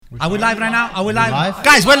Are we live right now? Are we live? live?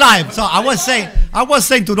 Guys, we're live. So I was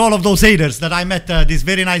saying to all of those haters that I met this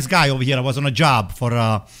very nice guy over here. I was on a job for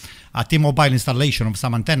a T-Mobile installation of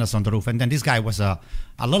some antennas on the roof. And then this guy was a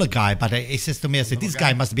little guy, but he says to me, I said, this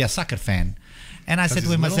guy must be a soccer fan. And I said to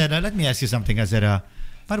him, I said, let me ask you something. I said,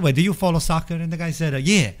 by the way, do you follow soccer? And the guy said,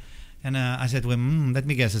 yeah. And I said to him, let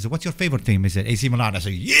me guess. I said, what's your favorite team? He said, AC Milan. I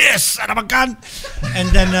said, yes, son of a gun. And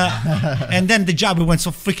then the job went so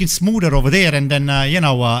freaking smoother over there. And then,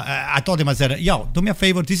 I told him, I said, yo, do me a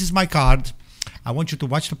favor. This is my card. I want you to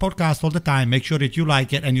watch the podcast all the time. Make sure that you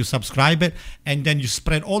like it and you subscribe it. And then you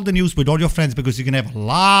spread all the news with all your friends because you can have a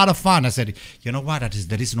lot of fun. I said, you know what?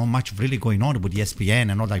 There is not much really going on with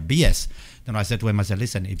ESPN and all that BS. Then I said to him, I said,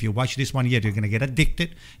 listen, if you watch this one here, you're going to get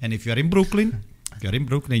addicted. And if you're in Brooklyn,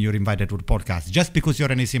 you're invited to the podcast just because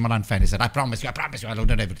you're an AC Milan fan. He said, I promise you, I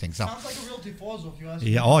looked at everything. So, sounds like a real tifoso, if you ask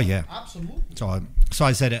me. Yeah, oh yeah. Absolutely. So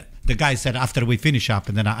I said, the guy said, after we finish up,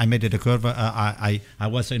 and then I made it a curve, I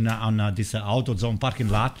was on this AutoZone parking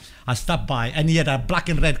lot. I stopped by, and he had a black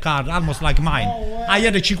and red car, almost like mine. Oh, wow. I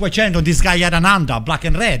had a 500, this guy had an Honda, black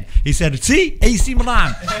and red. He said, see, AC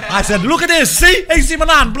Milan. I said, look at this, see, AC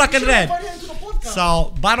Milan, black and red.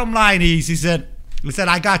 So bottom line is, he said,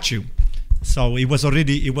 I got you. So he was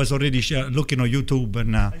already looking on YouTube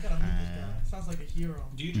and. Sounds like a hero.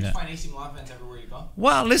 Do you just find AC Milan fans everywhere you go?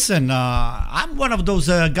 Well, listen, I'm one of those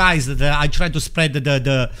guys that I try to spread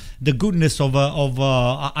the goodness of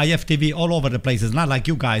IFTV all over the places. Not like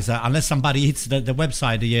you guys, unless somebody hits the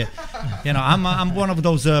website. I'm one of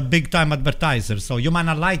those big time advertisers. So you might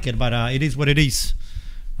not like it, but it is what it is.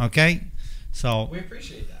 Okay, so we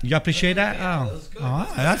appreciate that. You appreciate that? Yeah, Oh, that's good.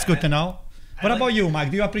 That's good to know. What about you, Mike?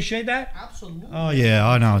 Do you appreciate that? Absolutely. Oh yeah,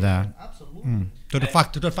 I know that. Absolutely. To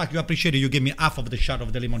the fact you appreciate it, you give me half of the shot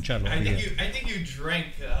of the limoncello. I think you drank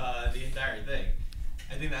the entire thing.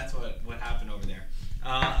 I think that's what happened over there.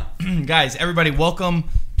 Guys, everybody, welcome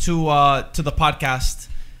to the podcast.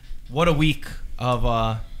 What a week of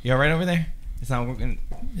you all right over there? It's not working.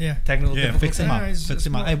 Yeah. Technical Yeah, difficulty? fix him up. it's Fix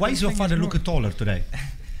him up. Hey, why is your father looking taller today?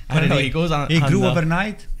 I don't know. He goes on. He grew the-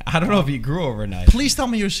 overnight. I don't know if he grew overnight. Please tell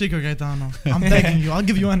me your secret, Gaetano. I'm begging you. I'll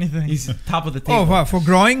give you anything. He's top of the table. Oh, what, for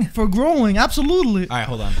growing? For growing, absolutely. All right,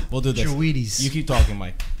 hold on. We'll do this. Wheaties. You keep talking,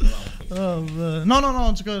 Mike. No,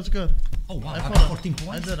 it's good. It's good. Oh wow, I I put got it. 14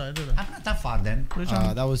 points. I did it. I'm not that far then.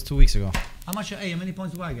 That was 2 weeks ago. How much? Hey, how many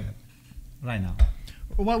points do I get right now?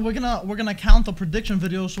 Well, we're gonna count the prediction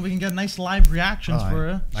video so we can get nice live reactions for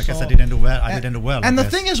it. I guess So- I didn't do well. I didn't do well. And I the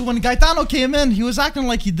guess. thing is, when Gaetano came in, he was acting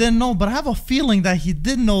like he didn't know, but I have a feeling that he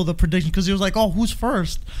did know the prediction because he was like, "Oh, who's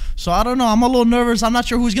first?" So I don't know. I'm a little nervous. I'm not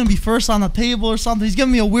sure who's gonna be first on the table or something. He's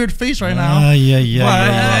giving me a weird face right now.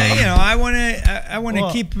 I want to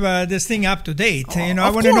Well, keep this thing up to date. I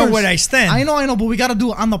Of want to know course. where I stand. I know, but we gotta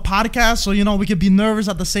do it on the podcast, so we could be nervous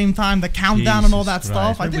at the same time. The countdown and all that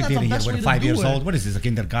stuff. I think that's the best way to 5 do years it. old. What is this? A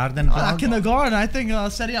kindergarten? Kindergarten. I think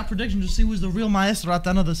setting up predictions to see who's the real maestro at the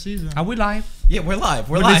end of the season. Are we live? Yeah, we're live.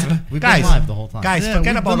 We're live. We've Guys, been live the whole time. Guys, Yeah,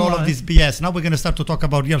 forget we've about been all of live. this BS. Now we're gonna start to talk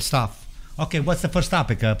about real stuff. Okay, what's the first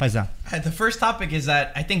topic, Paisa? The first topic is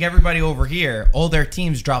that I think everybody over here, all their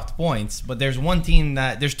teams dropped points, but there's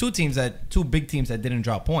two big teams that didn't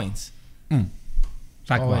drop points.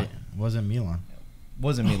 Like Oh, what? wait. Wasn't Milan.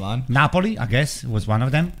 Wasn't Milan. Napoli, I guess, was one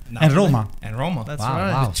of them, and Napoli Roma. And Roma. That's Wow,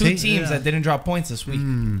 right. wow. Two See? teams that didn't drop points this week.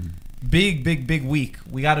 Big week.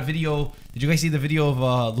 We got a video. Did you guys see the video of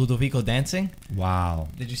Ludovico dancing? Wow.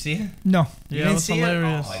 Did you see it? No. You Yeah, didn't it's see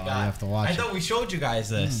hilarious. it? Oh my You god! have to watch I it. thought we showed you guys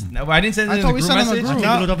this. No, I didn't send it I in thought the we group sent it in message. the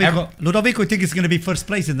I group. think Ludovico think he's gonna be first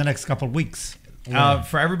place in the next couple of weeks.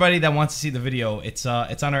 For everybody that wants to see the video, it's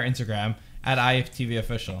on our Instagram at IFTV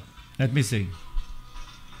official. Let me see.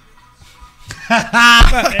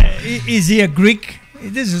 Is he a Greek?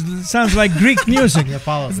 Sounds like Greek music. Yeah,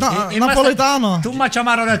 Paolo. It's not It must Napolitano. Too much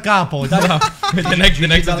amaro del capo. the next is even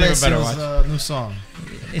better. D'Alessio's Watch. new song.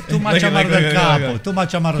 It's too much Look at- amaro look at- del look at- capo. look Too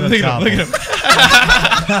much amaro del Look at capo. him.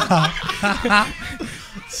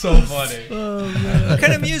 So funny. What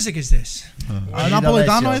kind of music is this? Gigi Napolitano, I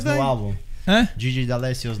D'Alessio's think. new album. Huh? Gigi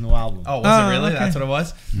D'Alessio's new album. Oh, was it really? okay. That's what it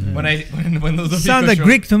was. When Ludovico Sounded showed,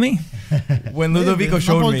 Greek to me. When Ludovico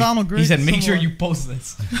showed Napolitano me, Greek, he said, "Make sure somewhat. you post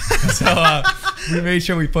this." So we made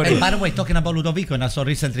sure we put Hey, it. by the way, talking about Ludovico, and I saw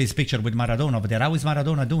recently his picture with Maradona over there. How is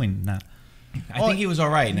Maradona doing now? I think he was all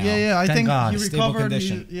right now. Yeah, I Thank think God. he Stable recovered.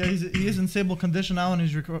 condition. He is in stable condition now, and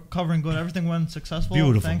he's recovering good. Everything went successful,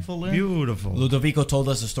 Beautiful. thankfully. Beautiful. Ludovico told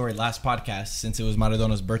us a story last podcast, since it was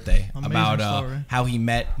Maradona's birthday, Amazing about story. how he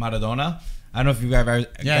met Maradona. I don't know if you guys ever.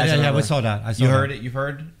 Yeah, we saw that. I saw You that. heard it. You've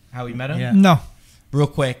heard how he met him. Yeah. No. Real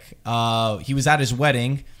quick, he was at his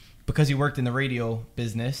wedding because he worked in the radio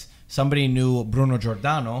business. somebody knew Bruno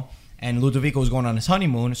Giordano, and Ludovico was going on his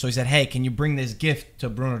honeymoon. So he said, "Hey, can you bring this gift to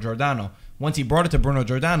Bruno Giordano?" Once he brought it to Bruno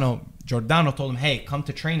Giordano, Giordano told him, "Hey, come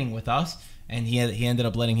to training with us." And he ended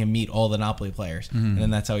up letting him meet all the Napoli players. And then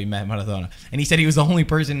that's how he met Maradona. And he said he was the only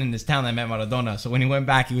person in this town that met Maradona. So when he went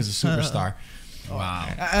back, he was a superstar. Wow.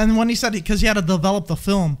 And when he said, because he had to develop the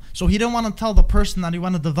film, so he didn't want to tell the person that he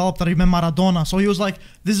wanted to develop that he met Maradona. So he was like,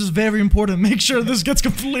 "This is very important. Make sure this gets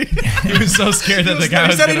complete." He was so scared that the guy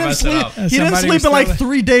was going to mess it up. He didn't Somebody sleep was in like telling-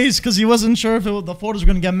 3 days because he wasn't sure if the photos were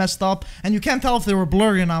going to get messed up. And you can't tell if they were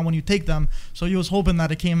blurry or not when you take them. So he was hoping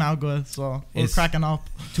that it came out good. So he was It's- cracking up.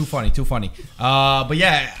 Too funny. But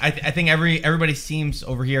yeah, I think everybody seems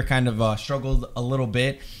over here kind of struggled a little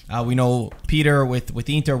bit. We know Peter with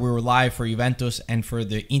Inter, we were live for Juventus and for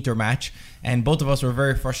the Inter match, and both of us were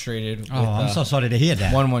very frustrated. Oh, with, I'm so sorry to hear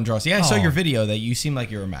that. 1-1 draws. Yeah, I saw Oh. your video that you seemed like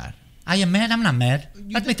you were mad. I am mad. I'm not mad.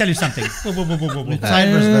 Let me tell you something.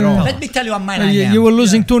 Cyprus Verona. Let me tell you how mad I You, am. you were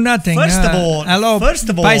losing 2-0. First of all, hello,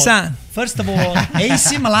 Paisan. First of all,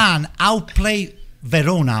 AC Milan outplayed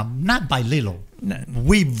Verona not by little.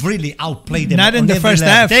 We really outplayed them. Not in on the every first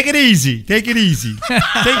level. half. Take it easy. Take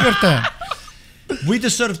your turn. We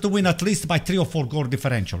deserved to win at least by 3 or 4 goal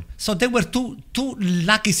differential. So they were two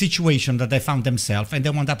lucky situations that they found themselves, and they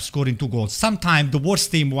wound up scoring 2 goals. Sometimes the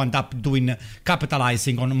worst team wound up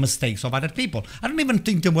capitalizing on mistakes of other people. I don't even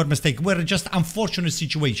think they were mistakes. Were just unfortunate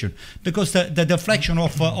situation because the deflection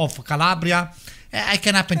of Calabria. It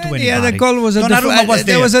can happen to anybody. Yeah, the goal was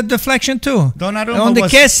there was a deflection too. Donnarumma On the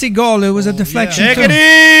was- Kessie goal, it was a deflection Take too. it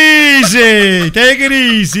easy. Take it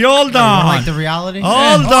easy. Hold on. Like the reality?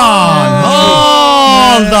 Hold Oh.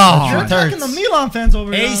 on. Hold You're on. attacking the Milan fans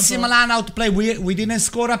over here. AC Milan outplayed. We didn't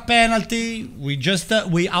score a penalty. We just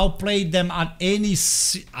we outplayed them at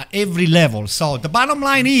every level. So the bottom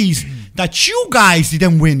line is that you guys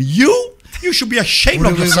didn't win. You should be ashamed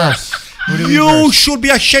of yourself. You should be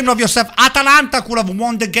ashamed of yourself. Atalanta could have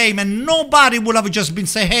won the game, and nobody would have just been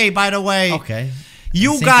saying, "Hey, by the way." Okay.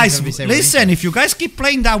 You Same guys, thing can be said with listen, Inter. if you guys keep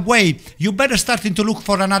playing that way, you better starting to look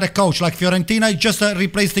for another coach. Like Fiorentina just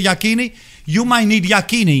replaced the Iachini. You might need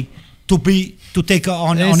Iachini to take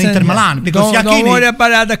on Listen, Inter Milan. Because don't worry Iachini...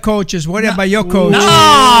 about other coaches. Worry about your coach.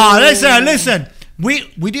 No, listen.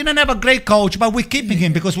 We didn't have a great coach, but we're keeping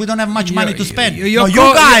him because we don't have much money to spend.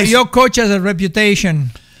 Your coach has a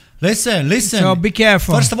reputation. Listen. So be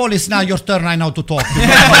careful. First of all, it's now your turn right now to talk.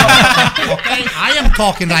 Okay? I am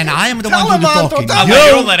talking right now. I am the Tell one him, doing the Anto, talking. tell You him.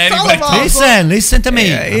 don't let anybody Tell him, talk. Listen to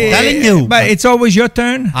me. I'm telling you. But it's always your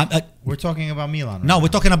turn. We're talking about Milan. Right No, we're now.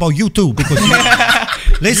 talking about you too because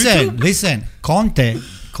listen. Conte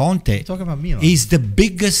We're talking about Milan. is the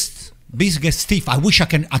biggest thief. I wish I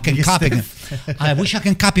can Biggest copy him. thief. I wish I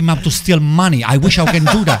can copy him up to steal money. I wish I can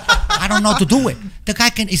do that. I don't know how to do it. The guy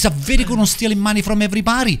is a very good on stealing money from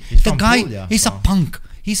everybody. He's The from guy Puglia, is a so. punk.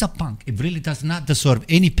 He's a punk. It really does not deserve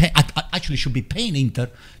any pay. Actually, should be paying Inter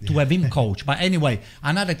to have him coach. But anyway,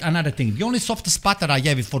 another thing. The only soft spot that I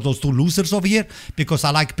have is for those 2 losers over here because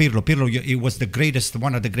I like Pirlo. Pirlo, he was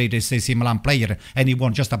one of the greatest AC Milan player, and he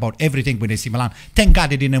won just about everything with AC Milan. Thank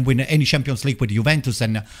God he didn't win any Champions League with Juventus,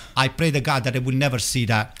 and I pray to God that I will never see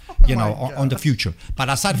that, on the future. But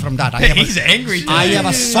aside from that, He's angry today. I have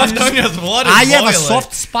a soft. Antonio's blood is I have a boiling.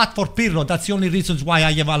 soft spot for Pirlo. That's the only reasons why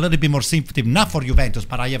I have a little bit more sympathy, not for Juventus,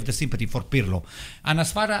 but I have the sympathy for Pirlo. And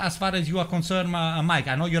as far as you are concerned, Mike,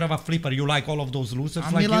 I know you have a flipper. You like all of those losers.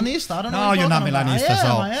 I'm like Milanista. I don't know No, what you're you're not talking about.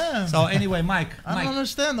 Milanista. I am. So anyway, Mike. I don't Mike,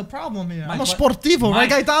 understand the problem here. Mike, I'm a what- sportivo, right,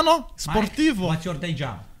 Mike- Gaetano? Mike, Sportivo. what's your day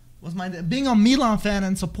job? Was being a Milan fan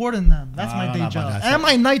and supporting them. That's I my don't day know about job. that. And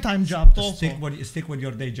my nighttime job, also. Stick with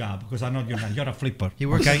your day job because I know you're a flipper. He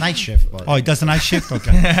works okay? a night shift. But Oh, he does a night shift.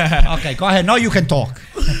 Okay. Okay, go ahead. Now you can talk.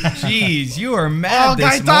 Jeez, you are Oh, mad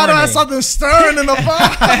this Gaetano has morning. something stirring in the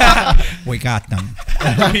bar. We got them.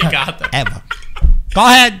 We got them. Ever. Go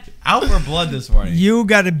ahead. Out for blood this morning. You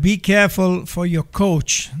got to be careful for your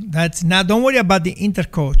coach. That's not. Don't worry about the Inter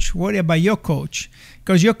coach. Worry about your coach,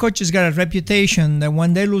 because your coach has got a reputation that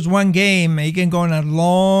when they lose one game, he can go on a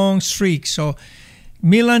long streak. So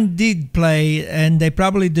Milan did play, and they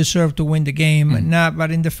probably deserved to win the game.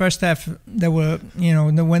 But in the first half, they were,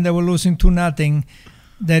 when they were losing 2-0,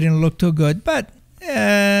 they didn't look too good. But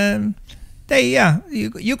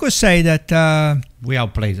you could say that. We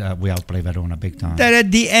outplayed Verona big time. That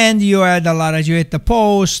at the end you had you hit the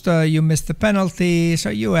post, you missed the penalty, so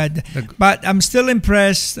you had. But I'm still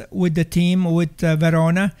impressed with the team, with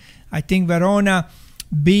Verona. I think Verona,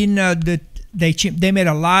 being they made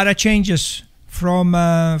a lot of changes from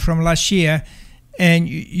last year, and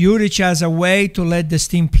Juric has a way to let this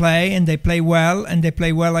team play, and they play well,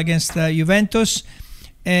 against Juventus.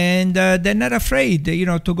 and they're not afraid,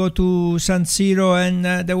 to go to San Siro,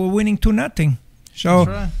 and they were winning 2-0. So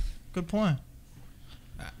That's right. Good point.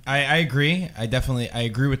 I agree. I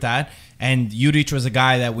agree with that. And Juric was a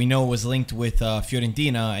guy that we know was linked with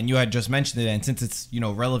Fiorentina, and you had just mentioned it. And since it's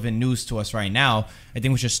relevant news to us right now, I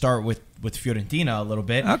think we should start with Fiorentina a little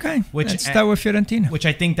bit. Okay, let's start with Fiorentina. Which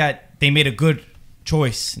I think that they made a good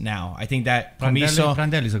choice now. I think that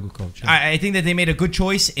Prandelli is a good coach. Yeah. I think that they made a good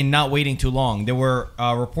choice in not waiting too long. There were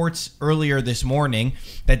reports earlier this morning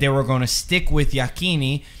that they were going to stick with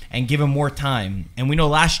Iachini and give him more time. And we know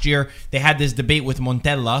last year they had this debate with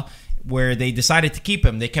Montella where they decided to keep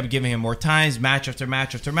him. They kept giving him more times, match after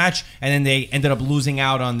match after match, and then they ended up losing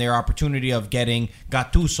out on their opportunity of getting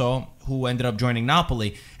Gattuso, who ended up joining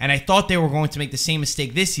Napoli. And I thought they were going to make the same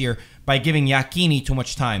mistake this year by giving Iachini too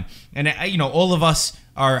much time. And all of us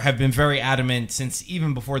have been very adamant since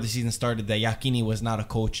even before the season started that Iachini was not a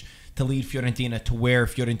coach to lead Fiorentina to where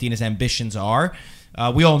Fiorentina's ambitions are.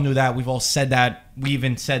 We all knew that. We've all said that. We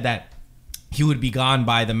even said that he would be gone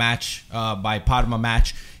by the match, by Parma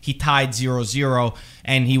match. He tied 0-0,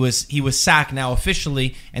 and he was sacked now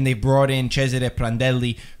officially, and they brought in Cesare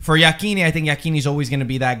Prandelli. For Iachini, I think Iachini's always going to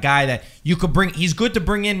be that guy that you could bring. He's good to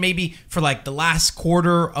bring in maybe for like the last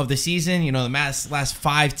quarter of the season, the last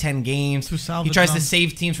 5-10 games. He tries to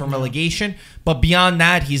save teams from relegation, but beyond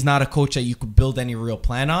that, he's not a coach that you could build any real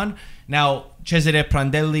plan on. Now, Cesare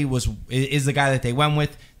Prandelli is the guy that they went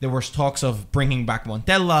with. There was talks of bringing back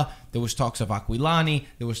Montella. There was talks of Aquilani.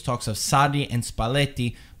 There was talks of Sarri and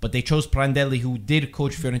Spalletti. But they chose Prandelli, who did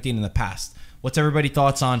coach Fiorentina in the past. What's everybody's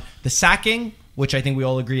thoughts on the sacking, which I think we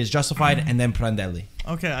all agree is justified, and then Prandelli?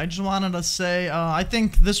 Okay, I just wanted to say I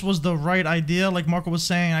think this was the right idea. Like Marco was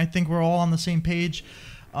saying, I think we're all on the same page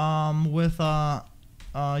with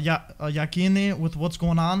Iachini, with what's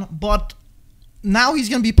going on. But now he's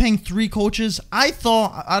going to be paying 3 coaches. I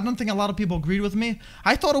don't think a lot of people agreed with me.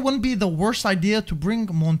 I thought it wouldn't be the worst idea to bring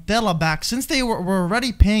Montella back since they were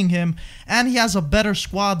already paying him, and he has a better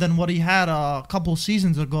squad than what he had a couple of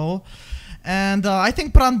seasons ago. And I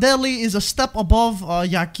think Prandelli is a step above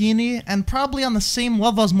Iachini and probably on the same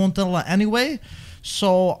level as Montella anyway.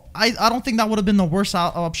 So I don't think that would have been the worst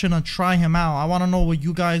option to try him out. I want to know what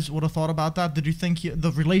you guys would have thought about that. Did you think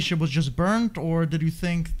the relationship was just burnt, or did you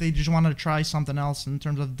think they just wanted to try something else in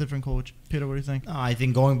terms of a different coach? Peter, what do you think? I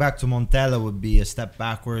think going back to Montella would be a step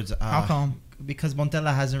backwards. How come? Because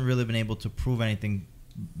Montella hasn't really been able to prove anything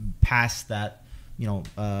past that,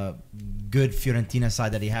 good Fiorentina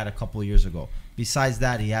side that he had a couple of years ago. Besides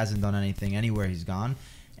that, he hasn't done anything anywhere he's gone.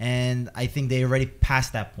 And I think they already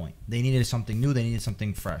passed that point. They needed something new. They needed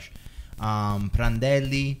something fresh.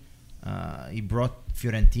 Prandelli, he brought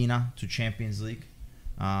Fiorentina to Champions League.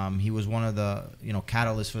 He was one of the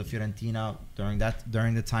catalysts for Fiorentina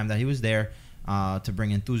during the time that he was there to bring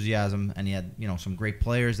enthusiasm. And he had some great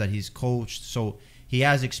players that he's coached. So he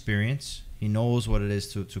has experience. He knows what it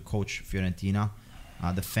is to coach Fiorentina.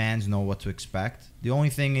 The fans know what to expect. The only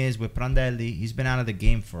thing is with Prandelli, he's been out of the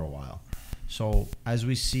game for a while. So as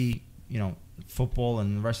we see, football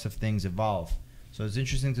and the rest of things evolve. So it's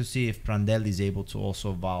interesting to see if Prandelli is able to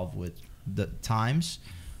also evolve with the times.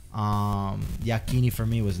 Iachini for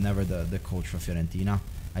me was never the coach for Fiorentina.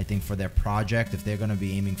 I think for their project, if they're going to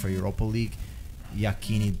be aiming for Europa League,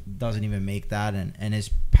 Iachini doesn't even make that, and his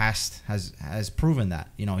past has proven that.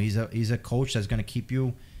 He's a coach that's going to keep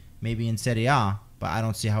you maybe in Serie A, but I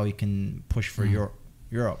don't see how he can push for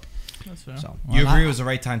Europe. That's fair. So, You agree it was the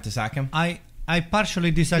right time to sack him? I partially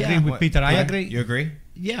disagree Yeah, with Peter. I agree. You agree?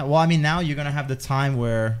 yeah, well, I mean, now you're going to have the time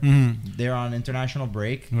where they're on international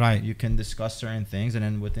break. Right. You can discuss certain things, and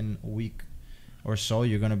then within a week or so,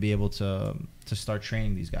 you're going to be able to start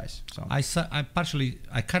training these guys. So I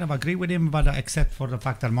kind of agree with him, but except for the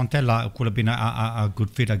fact that Montella could have been a good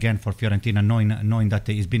fit again for Fiorentina, knowing that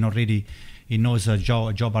he's been already. He knows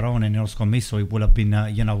Joe Barone and knows Commisso. It would have been,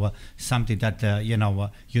 something that,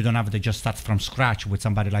 you don't have to just start from scratch with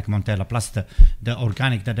somebody like Montella. Plus, the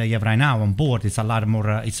organic that they have right now on board is a lot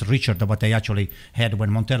more, it's richer than what they actually had when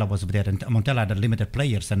Montella was there. And Montella had limited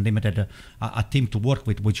players and limited a team to work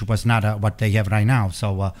with, which was not what they have right now.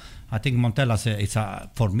 So I think Montella,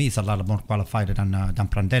 for me, is a lot more qualified than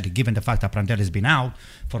Prandelli, given the fact that Prandelli has been out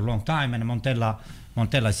for a long time, and Montella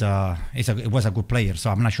was a good player, so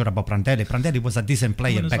I'm not sure about Prandelli. Prandelli was a decent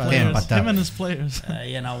player back then, but him and his players.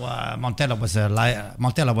 Montella was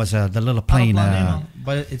the little plane.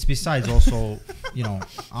 but it's besides also,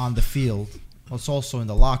 on the field. It's also in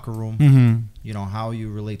the locker room. How you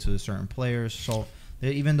relate to certain players. So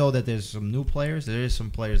even though that there's some new players, there is some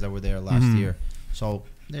players that were there last year. So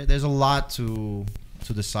there's a lot to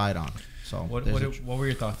decide on. So what were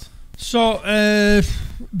your thoughts? So,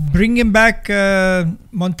 bringing back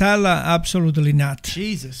Montella, absolutely not.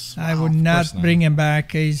 Jesus. I Wow. would not course not. bring him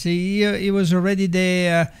back. He was already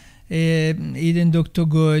there. He didn't look too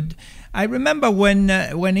good. I remember when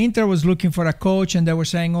Inter was looking for a coach and they were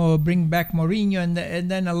saying, "Oh, bring back Mourinho," and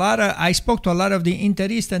then I spoke to a lot of the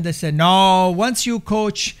Interists and they said, "No, once you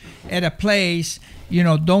coach at a place,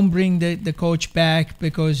 don't bring the coach back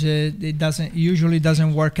because it usually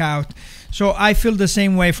doesn't work out." So I feel the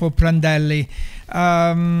same way for Prandelli.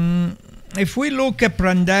 If we look at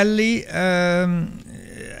Prandelli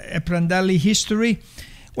history,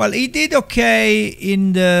 well, he did okay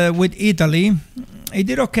with Italy. He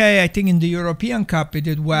did okay, I think, in the European Cup. He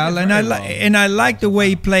did well, and I like the way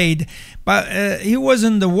he played. But he was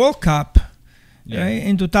in the World Cup right,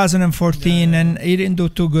 in 2014, and he didn't do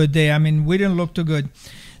too good there. I mean, we didn't look too good.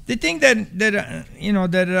 The thing that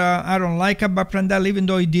I don't like about Prandelli, even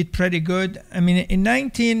though he did pretty good. I mean, in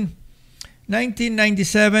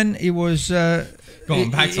 1997, he was.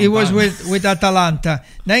 He was with Atalanta.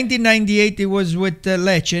 1998 he was with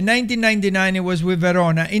Lecce. In 1999 he was with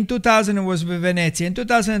Verona. In 2000 he was with Venezia. In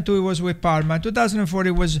 2002 he was with Parma. In 2004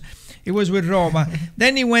 he was with Roma.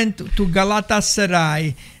 Then he went to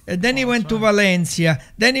Galatasaray. Then he went to Valencia.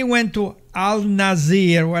 Then he went to Al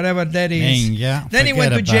Nazir, whatever that is. Then he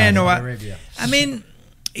went to Genoa. I mean,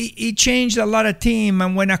 he changed a lot of team,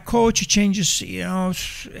 and when a coach changes,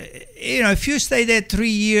 if you stay there 3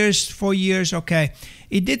 years, 4 years, okay.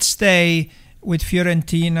 He did stay with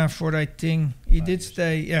Fiorentina for, I think, he did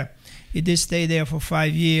stay there for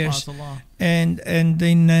 5 years, Wow, that's a lot. and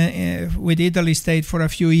then with Italy stayed for a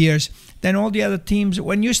few years. Then all the other teams,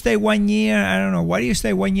 when you stay 1 year, I don't know, why do you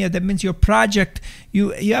stay 1 year? That means your project,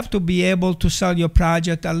 you have to be able to sell your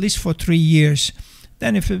project at least for 3 years.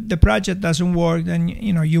 Then if the project doesn't work, then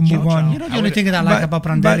you move on. The only thing that I like about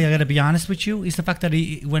Prandelli, I gotta be honest with you, is the fact that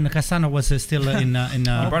when Cassano was still in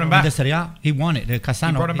brought him back. the Serie A, he won it. Cassano,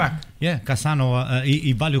 He brought him back. Yeah, Cassano,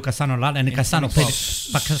 he valued Cassano a lot, and Cassano paid.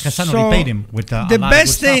 But Cassano So, repaid him with a the lot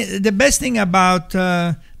best of good stuff. thing, the best thing about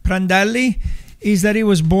Prandelli is that he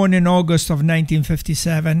was born in August of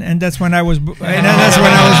 1957, and that's when I was. That's when I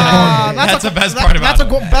was born. That's the best part about That's a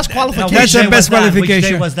it. best Now, qualification. That's the which day best was that? Which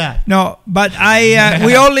qualification. day was that? No, but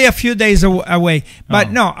we're only a few days away.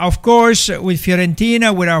 But no, of course, with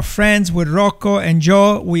Fiorentina, with our friends, with Rocco and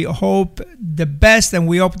Joe, we hope the best, and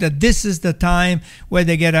we hope that this is the time where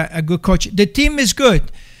they get a good coach. The team is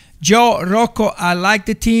good. Joe, Rocco, I like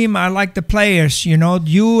the team. I like the players.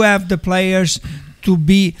 You have the players to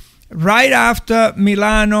be right after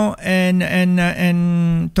Milano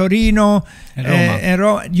and Torino And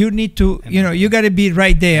Roma. You need to, you got to be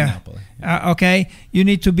right there. Napoli. Okay, you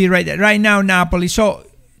need to be right there. Right now, Napoli. So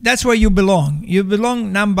that's where you belong. You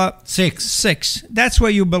belong number 6. That's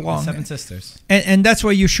where you belong. 7 sisters. And that's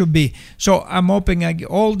where you should be. So I'm hoping I get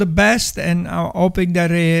all the best, and hoping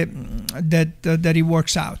that that he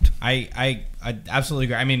works out. I absolutely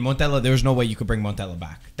agree. I mean, Montella, there's no way you could bring Montella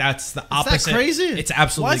back. That's the opposite. crazy? It's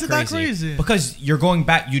absolutely Why is it that crazy? Because you're going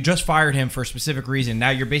back. You just fired him for a specific reason. Now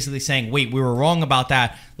you're basically saying, wait, we were wrong about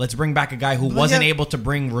that. Let's bring back a guy who wasn't able to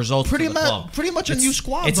bring results to the club. Pretty much a new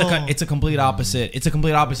squad. It's a complete opposite. It's a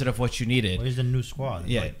complete opposite of what you needed. Where's the new squad?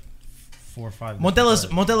 Yeah. Like 4 or 5. Montella's out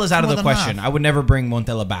of More the than question. half. I would never bring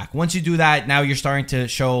Montella back. Once you do that, now you're starting to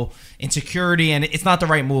show insecurity, and it's not the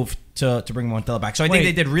right move to bring Montella back. So I think Wait.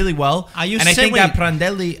 they did really well. Are you and I think saying- that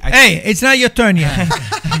Prandelli. Hey, it's not your turn yet.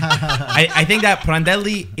 I think that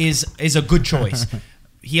Prandelli is a good choice.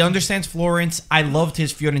 He understands Florence. I loved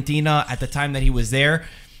his Fiorentina at the time that he was there.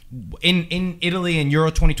 In Italy in Euro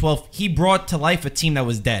 2012, he brought to life a team that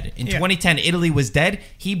was dead. In 2010, Italy was dead.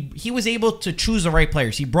 He was able to choose the right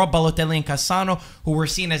players. He brought Balotelli and Cassano, who were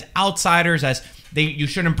seen as outsiders, as you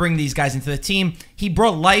shouldn't bring these guys into the team. He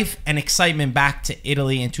brought life and excitement back to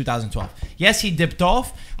Italy in 2012. Yes, he dipped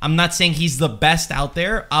off. I'm not saying he's the best out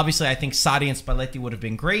there. Obviously, I think Sarri and Spalletti would have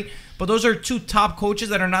been great, but those are two top coaches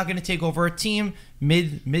that are not going to take over a team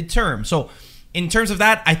mid-term. So in terms of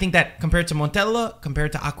that, I think that compared to Montella,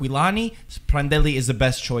 compared to Aquilani, Prandelli is the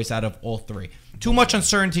best choice out of all three. Too much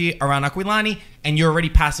uncertainty around Aquilani, and you're already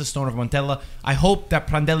past the stone of Montella. I hope that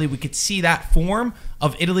Prandelli, we could see that form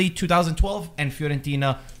of Italy 2012 and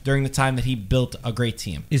Fiorentina during the time that he built a great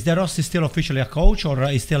team. Is De Rossi still officially a coach, or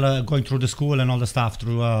is still going through the school and all the stuff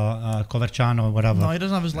through Coverciano or whatever? No, he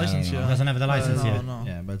doesn't have his license yet. He doesn't have the license yet. No.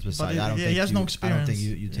 Yeah, but besides, But I don't he think has no experience. I don't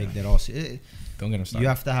think you take that off. Don't get him started. You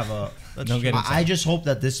have to have a. Don't get him I just hope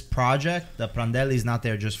that this project, that Prandelli is not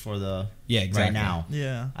there just for the exactly. right now.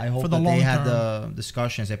 Yeah. I hope For the that long they had term. the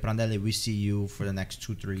discussion. Say, Prandelli, we see you for the next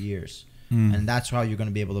 2-3 years, and that's how you're going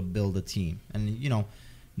to be able to build a team. And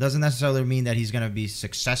Doesn't necessarily mean that he's going to be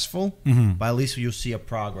successful, Mhm. but at least you'll see a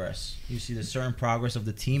progress. You see the certain progress of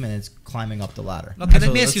the team, and it's climbing up the ladder. Okay, let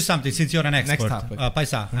So me ask you let's- something. Since you're an expert, topic.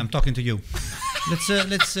 Paisa, I'm talking to you. let's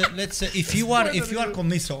if you are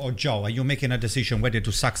Commisso or Joe, and you're making a decision whether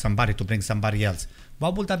to sack somebody to bring somebody else,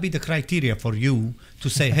 what would that be the criteria for you to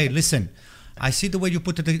say, hey, listen, I see the way you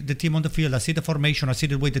put the team on the field. I see the formation. I see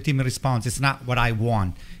the way the team responds. It's not what I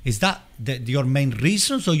want. Is that your main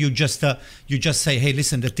reasons, or you just say, hey,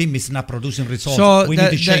 listen, the team is not producing results. So We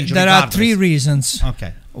need to change. there are regardless. 3 reasons.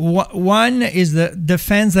 Okay. One is the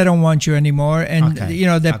fans that don't want you anymore, and Okay. you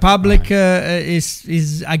know the Okay. public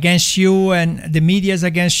is against you, and the media is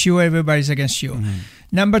against you. Everybody's against you. Mm-hmm.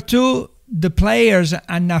 Number 2, the players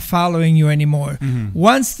are not following you anymore. Mm-hmm.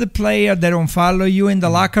 Once the player they don't follow you in the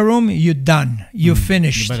locker room, you're done. You're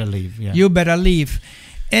finished. You better leave. Yeah. You better leave.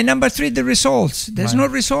 And number 3, the results. There's no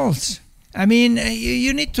results. I mean,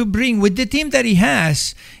 you need to bring with the team that he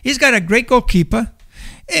has. He's got a great goalkeeper.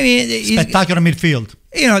 I mean, Spectacular midfield.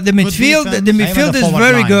 you know, the midfield. defense. The Even midfield the is forward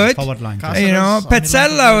very line, good. Forward line. Cáceres, You know,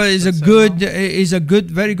 Petzela is a Milankovic,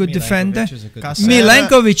 good, very good defender. Is a good Cáceres.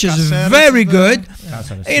 Milankovic is Cáceres very is good.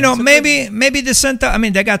 Cáceres. You know, maybe the center. I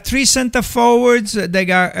mean, they got 3 center forwards. They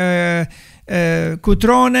got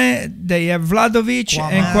Cutrone. They have Vladovic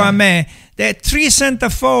and Kwame. They have 3 center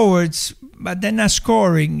forwards, but they're not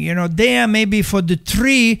scoring. You know, they are maybe for the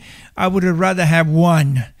 3. I would rather have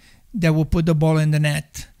 1 that will put the ball in the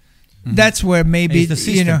net. That's where maybe It's the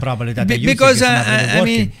system you know probably that they're using because is not really I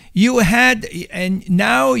mean working. you had and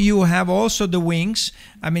now you have also the wings.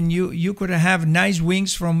 I mean you could have nice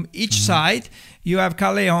wings from each side. You have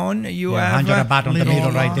Callejon. You have Amrabat on the Lirola.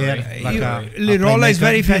 middle right there. Like Lirola is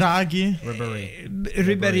very fast. Biraghi.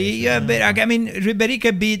 Ribéry, yeah, but I mean Ribéry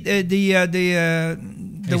could be the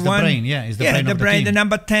He's the one, brain, yeah, he's the brain the of the brain, team. the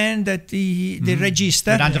number 10, that the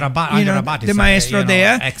regista, But Amrabat you know, is the maestro you know,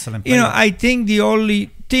 there. excellent You know, player. I think the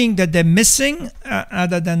only thing that they're missing,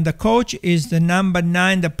 other than the coach, is the number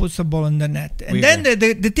 9 that puts the ball in the net, and We then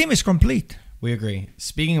agree. the team is complete. We agree.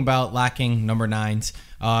 Speaking about lacking number 9s,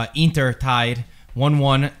 Inter tied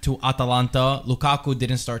 1-1 to Atalanta. Lukaku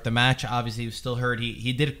didn't start the match. Obviously, he was still hurt.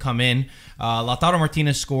 He did come in. Lautaro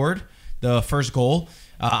Martinez scored the first goal.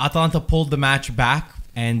 Atalanta pulled the match back,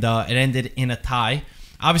 and it ended in a tie.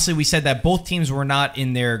 Obviously, we said that both teams were not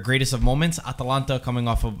in their greatest of moments. Atalanta coming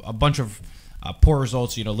off of a bunch of poor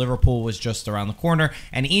results. You know, Liverpool was just around the corner,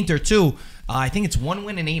 and Inter too. I think it's 1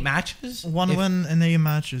 win in 8 matches. One win in 8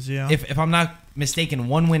 matches, yeah. If I'm not mistaken,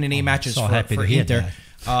 1 win in 8 matches so for happy to hear Inter.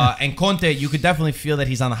 And Conte, you could definitely feel that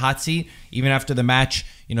he's on the hot seat. Even after the match,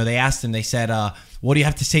 you know, they asked him, they said, what do you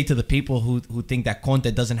have to say to the people who think that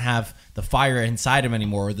Conte doesn't have the fire inside him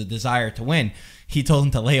anymore, or the desire to win? He told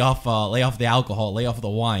him to lay off the alcohol, lay off the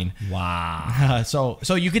wine. Wow.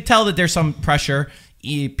 So you could tell that there's some pressure.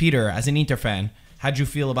 Peter, as an Inter fan, how'd you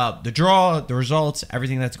feel about the draw, the results,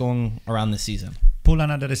 everything that's going around this season? Pull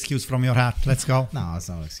another excuse from your hat. Let's go. No, it's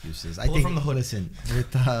no excuses. I Pull it think from the hood. Listen,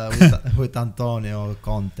 with Antonio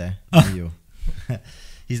Conte, you,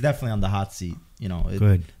 he's definitely on the hot seat. You know,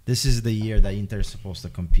 Good. This is the year that Inter is supposed to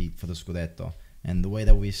compete for the Scudetto, and the way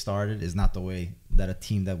that we started is not the way that a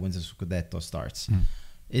team that wins a Scudetto starts.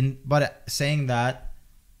 But saying that,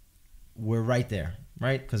 we're right there,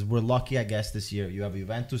 right? Because we're lucky, I guess, this year. You have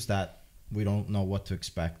Juventus that we don't know what to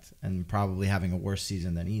expect, and probably having a worse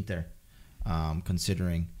season than Inter,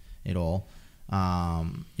 considering it all.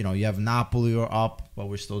 You know, you have Napoli are up, but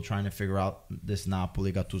we're still trying to figure out this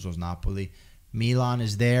Napoli, Gattuso's Napoli. Milan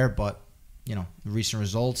is there, but you know, recent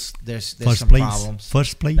results, there's First some place. problems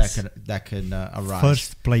First place. that could arise.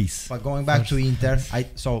 First place. But going back to Inter,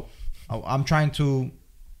 I'm trying to,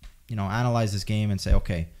 you know, analyze this game and say,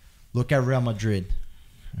 okay, look at Real Madrid.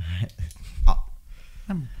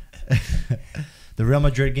 The Real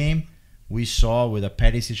Madrid game, we saw with a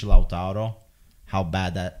Perisic Lautaro how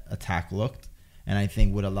bad that attack looked. And I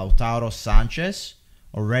think with a Lautaro Sanchez,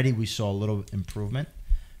 already we saw a little improvement.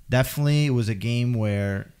 Definitely, it was a game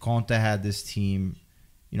where Conte had this team,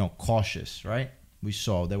 you know, cautious, right? We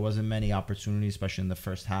saw there wasn't many opportunities, especially in the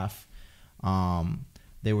first half.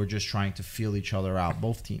 They were just trying to feel each other out,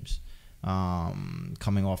 both teams,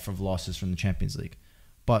 coming off of losses from the Champions League.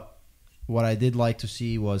 But what I did like to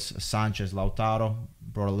see was Sanchez, Lautaro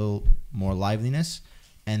brought a little more liveliness,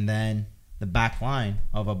 and then the back line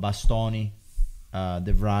of a Bastoni,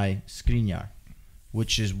 De Vrij, Skriniar,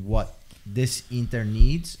 which is what this Inter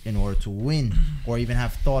needs in order to win or even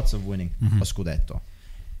have thoughts of winning a Scudetto.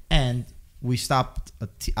 And we stopped a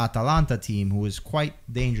Atalanta team who is quite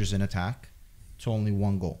dangerous in attack to only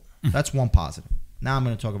 1 goal. That's one positive. Now I'm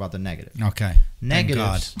going to talk about the negative. Okay.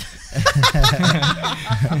 Negatives.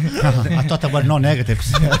 I thought there were no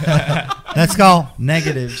negatives. Let's go.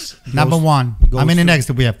 Negatives. Number goes- one. goes How many to- negatives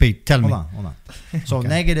do we have, Pete? Tell me. Hold on. So Okay.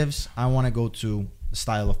 negatives, I want to go to the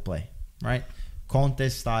style of play, right?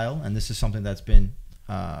 Conte's style, and this is something that's been,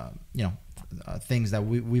 things that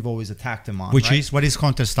we've always attacked him on. What right? is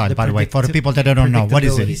Conte style, The by the way? For the predicti- people that don't know, what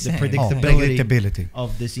is it? predictability, the predictability. predictability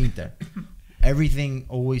of this Inter. Everything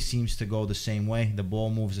always seems to go the same way. The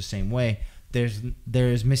ball moves the same way.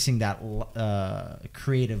 There's missing that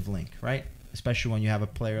creative link, right? Especially when you have a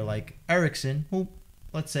player like Eriksen, who,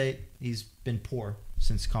 let's say, he's been poor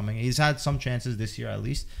since coming. He's had some chances this year at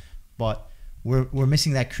least, but we're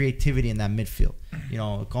missing that creativity in that midfield. You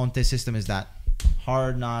know, Conte's system is that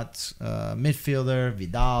hard knot midfielder,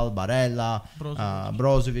 Vidal, Barella,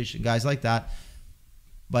 Brozovic, guys like that.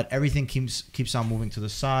 But everything keeps on moving to the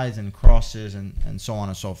sides and crosses and so on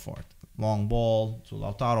and so forth. Long ball to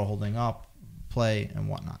Lautaro holding up, play and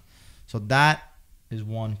whatnot. So that is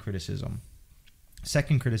one criticism.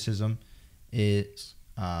 Second criticism is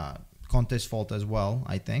Conte's fault as well,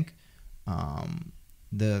 I think.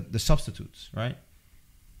 The substitutes, right?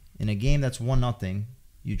 In a game that's 1-0,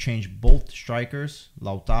 you change both strikers,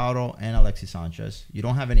 Lautaro and Alexis Sanchez. You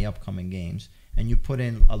don't have any upcoming games, and you put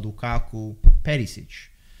in a Lukaku, Perisic.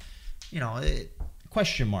 You know,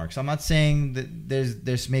 question marks. I'm not saying that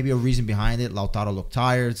there's maybe a reason behind it. Lautaro looked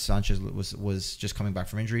tired. Sanchez was just coming back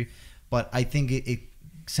from injury, but I think it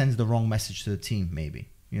sends the wrong message to the team, maybe.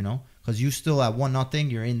 You know, because you still at 1-0,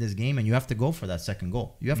 you're in this game, and you have to go for that second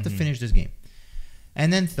goal. You have to finish this game.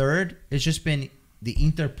 And then third, it's just been the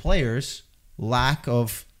Inter players' lack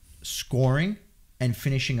of scoring and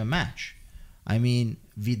finishing a match. I mean,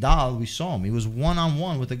 Vidal, we saw him. He was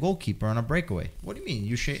 1-on-1 with the goalkeeper on a breakaway. What do you mean?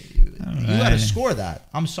 You got to score that.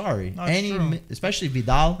 I'm sorry. That's true. Especially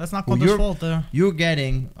Vidal. That's not who Conte's fault there. You're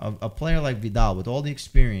getting a player like Vidal with all the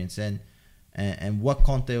experience and what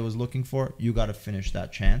Conte was looking for. You got to finish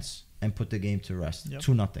that chance and put the game to rest. Yep.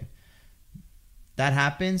 2-0. That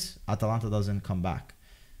happens. Atalanta doesn't come back.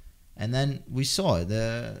 And then we saw it.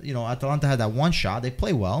 Atalanta had that one shot. They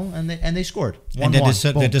play well, and they scored. 1-1.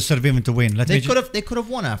 And they deserve even to win. They could have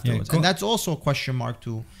won afterwards, and that's also a question mark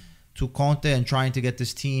to Conte and trying to get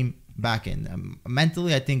this team back in.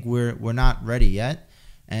 Mentally, I think we're not ready yet,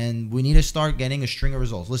 and we need to start getting a string of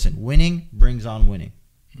results. Listen, winning brings on winning,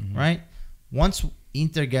 right? Once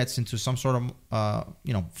Inter gets into some sort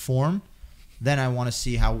of form, then I want to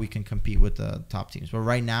see how we can compete with the top teams. But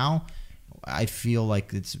right now, I feel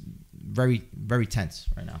like it's very, very tense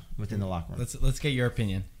right now within the locker room. Let's get your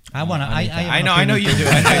opinion. I know you do.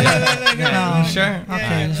 Sure.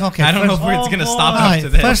 Okay. I don't know if it's gonna stop Alright, after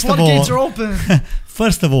this. first of Floodgates all- are open.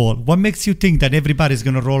 First of all, what makes you think that everybody's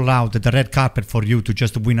going to roll out the red carpet for you to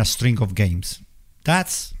just win a string of games?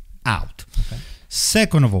 That's out. Okay.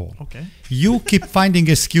 Second of all, Okay. you keep finding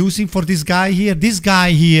excusing for this guy here. This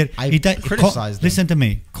guy here, I criticized him. listen to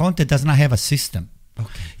me. Conte does not have a system.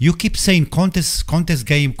 Okay. You keep saying Conte's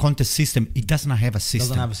game, Conte's system. It does not have a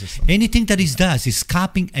system. have a system. Anything that he does is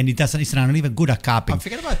copying, and he doesn't. It's not even good at copying.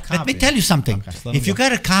 Forget about Let me copying. tell you something. Okay. If you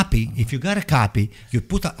got a copy, you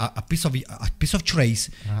put a piece of trace,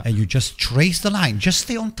 and you just trace the line. Just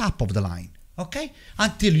stay on top of the line, okay?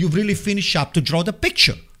 Until you really finish up to draw the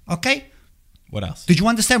picture, okay? What else? Did you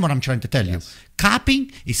understand what I'm trying to tell you? Yes. Copying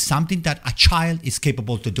is something that a child is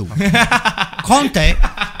capable to do. Conte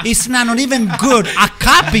is not even good at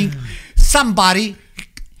copying somebody,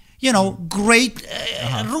 great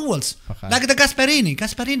rules. Okay. Like the Gasperini.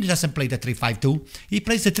 Gasperini doesn't play the 3-5-2. He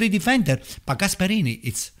plays the 3 defender. But Gasperini,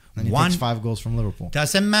 it's And he one. takes 5 goals from Liverpool.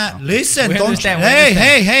 Doesn't matter. Listen, We don't. understand, we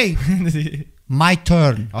Hey. My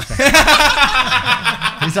turn.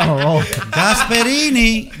 He's on a roll.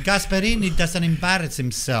 Gasperini doesn't embarrass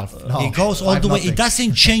himself. No, He goes all the way. He 5-0.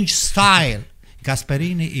 doesn't change style.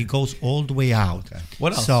 Gasperini, he goes all the way out. Okay.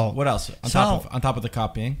 What else? So- What else? On top of the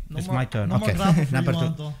copying. It's my turn. No Okay. more gravel for Number you, two.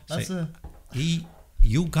 Anto. That's Say- it.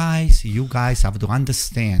 You guys have to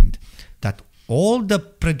understand that all the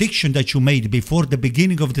prediction that you made before the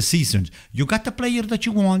beginning of the season, you got the player that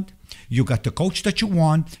you want, you got the coach that you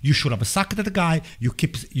want, you should have sacked the guy, you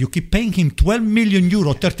keep paying him 12 million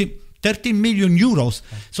euro, 13 million euros.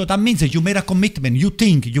 So that means that you made a commitment. You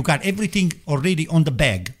think you got everything already on the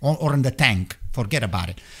bag or in the tank. Forget about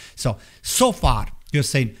it. So far, you're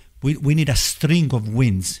saying we need a string of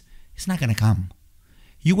wins. It's not going to come.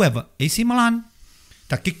 You have AC Milan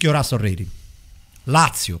that kicked your ass already.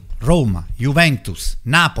 Lazio, Roma, Juventus,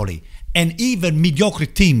 Napoli, and even mediocre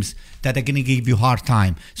teams that are going to give you hard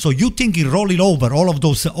time. So you thinking rolling over all of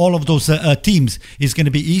those teams is going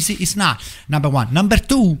to be easy? It's not. Number one. Number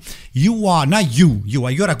two, you're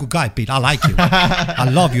a good guy, Pete. I like you. I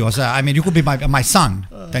love you. I mean, you could be my son.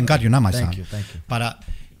 Thank God you're not my son. Thank you. But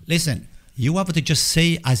listen, you have to just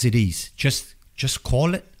say as it is. Just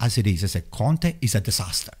call it as it is. I said, Conte is a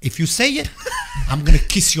disaster. If you say it, I'm going to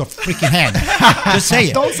kiss your freaking hand. Just say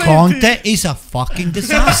it. Don't say Conte is a fucking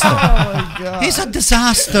disaster. Oh my God. He's a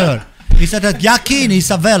disaster. He said that Iachini is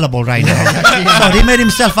available right now. So he made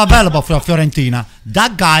himself available for Fiorentina.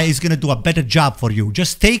 That guy is going to do a better job for you.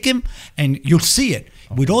 Just take him and you'll see it.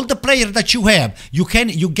 With all the players that you have, you're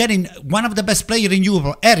getting one of the best players in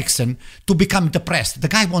Europe, Eriksen, to become depressed. The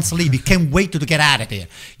guy wants to leave. He can't wait to get out of there.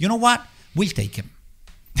 You know what? We'll take him.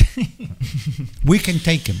 We can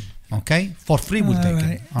take him. Okay, for free we'll take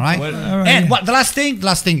him. All right. And what the last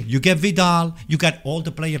thing? You get Vidal. You get all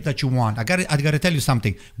the players that you want. I got to tell you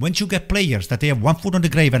something. Once you get players that they have one foot on the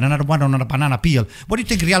grave and another one on a banana peel, what do you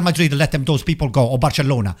think Real Madrid let those people go, or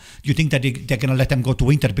Barcelona? Do you think that they're gonna let them go to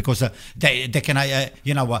Inter because they can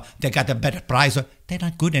they got a better price? They're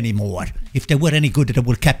not good anymore. If they were any good, they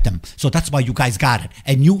would have kept them. So that's why you guys got it.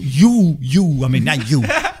 And I mean not you,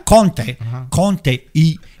 Conte. Conte,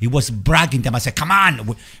 he was bragging them. I said, come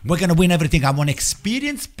on, we're gonna win everything. I want an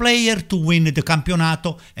experienced player to win the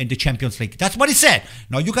Campionato and the Champions League. That's what he said.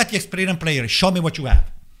 Now you got the experienced player. Show me what you have.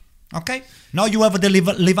 Okay. Now you have to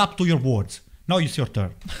live up to your words. Now it's your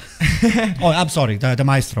turn. Oh, I'm sorry, the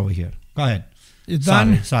maestro here. Go ahead. You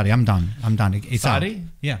done? Sorry, I'm done. It's Sorry?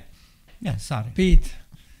 out. Yeah, sorry. Pete,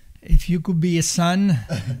 if you could be a son,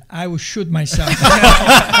 I would shoot myself.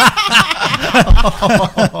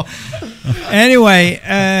 Anyway,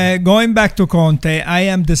 going back to Conte, I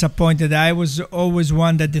am disappointed. I was always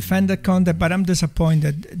one that defended Conte, but I'm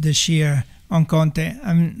disappointed this year on Conte.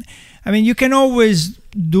 I mean, you can always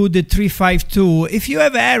do the 3-5-2. If you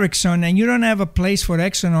have Eriksen and you don't have a place for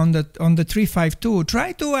Eriksen on the 3-5-2,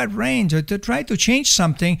 try to arrange or to try to change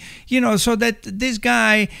something, so that this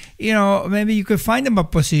guy, maybe you could find him a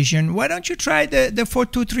position. Why don't you try the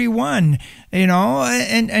 4-2-3-1,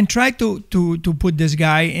 and try to put this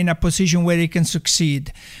guy in a position where he can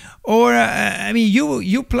succeed. Or,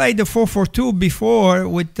 you played the 4-4-2 before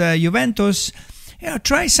with Juventus.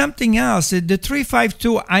 Try something else. The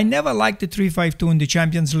 3-5-2, I never liked the 3-5-2 in the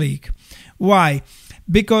Champions League. Why?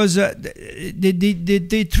 Because the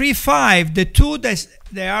 3-5, the two that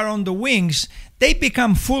they are on the wings, they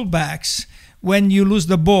become fullbacks when you lose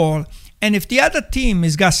the ball. And if the other team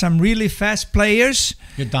has got some really fast players,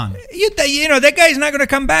 you're done. That guy is not going to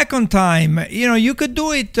come back on time. You could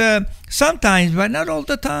do it sometimes, but not all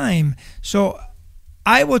the time. So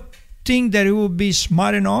I would think that it would be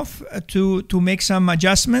smart enough to make some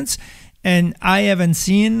adjustments, and I haven't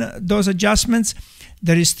seen those adjustments.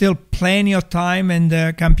 There is still plenty of time in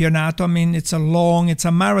the Campionato. I mean, it's a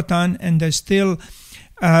marathon, and there's still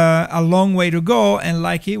a long way to go. And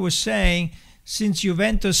like he was saying, since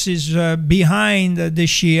Juventus is behind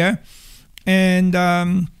this year, and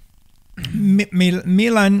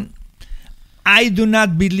Milan, I do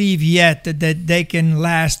not believe yet that they can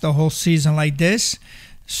last the whole season like this.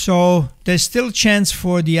 So there's still a chance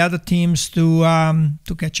for the other teams to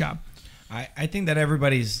catch up. I think that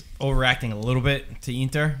everybody's overreacting a little bit to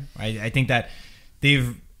Inter. I think that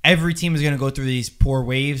every team is going to go through these poor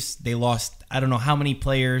waves. They lost I don't know how many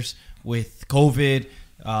players with COVID.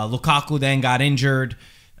 Lukaku then got injured.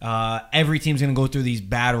 Every team's going to go through these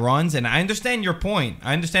bad runs. And I understand your point.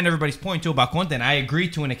 I understand everybody's point too about Conte. And I agree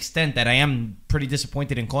to an extent that I am pretty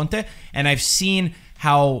disappointed in Conte. And I've seen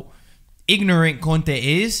how ignorant Conte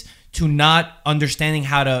is to not understanding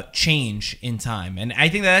how to change in time. And I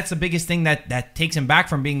think that's the biggest thing that takes him back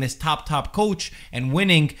from being this top coach and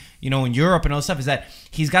winning, in Europe and all this stuff, is that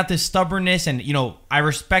he's got this stubbornness. And, I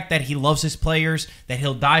respect that he loves his players, that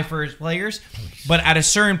he'll die for his players. But at a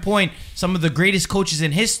certain point, some of the greatest coaches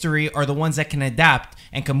in history are the ones that can adapt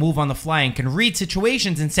and can move on the fly and can read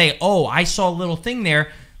situations and say, oh, I saw a little thing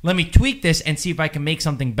there. Let me tweak this and see if I can make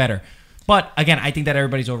something better. But again, I think that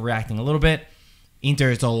everybody's overreacting a little bit.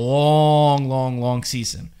 Inter is a long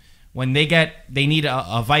season. When they need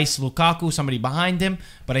a vice Lukaku, somebody behind him.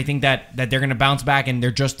 But I think that they're going to bounce back, and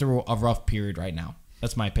they're just through a rough period right now.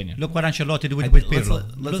 That's my opinion. Look what Ancelotti did with Pirlo.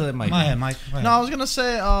 Let's let Mike. Mike. No, I was going to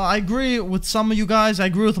say, I agree with some of you guys. I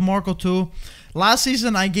agree with Marco too. Last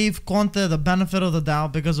season, I gave Conte the benefit of the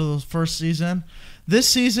doubt because of the first season. This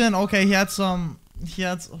season, okay, who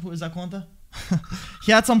is that, Conte?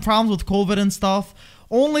 He had some problems with COVID and stuff.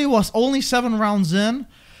 Only 7 rounds in.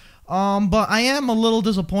 But I am a little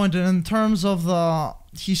disappointed in terms of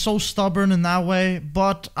he's so stubborn in that way.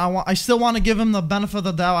 But I still want to give him the benefit of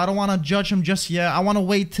the doubt. I don't want to judge him just yet. I want to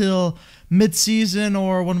wait till mid-season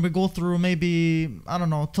or when we go through maybe, I don't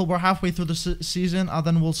know, till we're halfway through the season.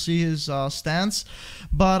 Then we'll see his stance.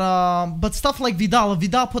 But stuff like Vidal, if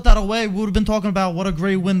Vidal put that away, we would have been talking about what a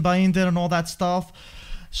great win by Inter and all that stuff.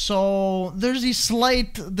 So there's these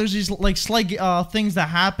slight things that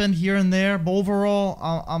happen here and there, but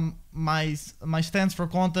overall, my stance for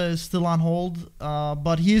Conte is still on hold.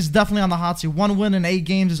 But he is definitely on the hot seat. 1 win in 8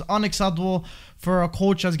 games is unacceptable for a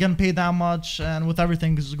coach that's getting paid that much, and with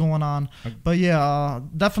everything that's going on. But yeah,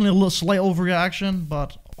 definitely a little slight overreaction.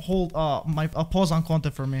 But hold a pause on Conte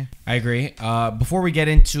for me. I agree. Before we get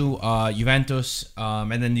into Juventus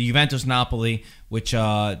and then the Juventus Napoli, which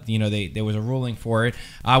there was a ruling for it.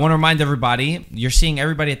 I want to remind everybody, you're seeing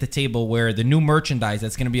everybody at the table where the new merchandise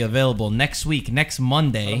that's going to be available next week, next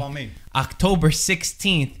Monday, What about me? October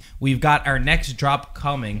 16th. We've got our next drop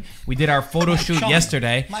coming. We did our photo shoot Show me.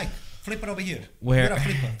 yesterday. Mike, flip it over here. Where- You're a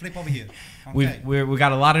flipper. Flip over here. Okay. We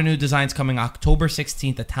got a lot of new designs coming October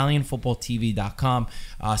 16th, ItalianFootballTV.com.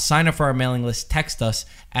 Sign up for our mailing list. Text us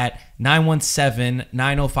at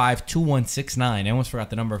 917-905-2169. I almost forgot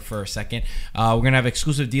the number for a second. We're going to have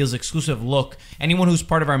exclusive deals, exclusive look. Anyone who's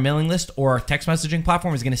part of our mailing list or our text messaging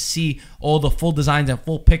platform is going to see all the full designs and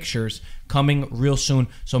full pictures coming real soon.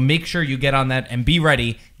 So make sure you get on that and be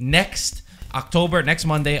ready. Next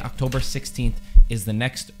Monday, October 16th is the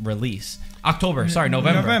next release.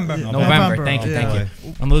 November. November. Thank you. Yeah.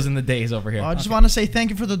 I'm losing the days over here. I just want to say thank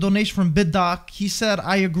you for the donation from BidDoc. He said,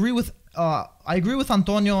 I agree with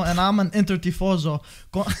Antonio, and I'm an Inter tifoso.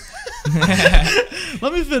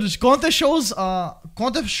 Let me finish. Conte shows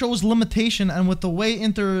limitation, and with the way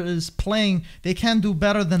Inter is playing, they can do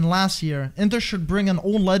better than last year. Inter should bring an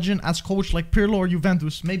old legend as coach like Pirlo or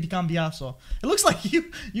Juventus, maybe Cambiaso. It looks like you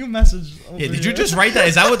messaged. Yeah, did you just write that?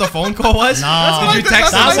 Is that what the phone call was? No. Did you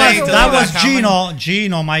text That's him my- saying That was comment?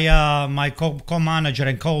 Gino, my co-manager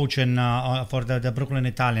and coach for the Brooklyn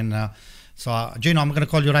Italian. So Gino, I'm gonna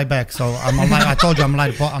call you right back. So I'm on live. I told you I'm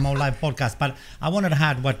on live podcast. But I wanted to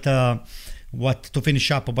add what to finish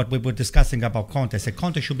up what we were discussing about Conte. I said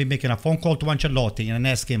Conte should be making a phone call to Ancelotti and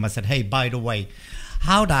ask him. I said, hey, by the way,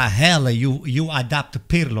 how the hell you adapt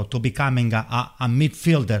Pirlo to becoming a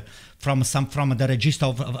midfielder from the register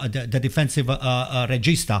of the defensive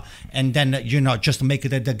register, and then just make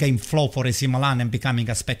the game flow for AC Milan and becoming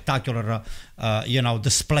a spectacular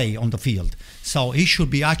display on the field. So he should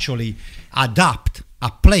be actually adapt a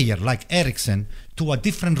player like Eriksen to a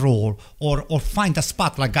different role, or find a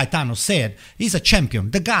spot like Gaetano said. He's a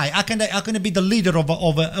champion. The guy, how can he be the leader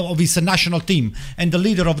of his national team and the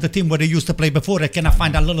leader of the team where he used to play before? Can I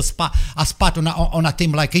find a little spot on a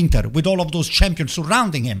team like Inter with all of those champions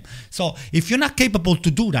surrounding him? So if you're not capable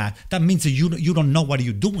to do that, that means that you don't know what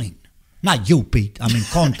you're doing. Not you, Pete. I mean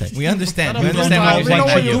Conte. We understand. We We understand what know you're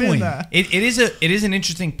what you saying. mean. It is an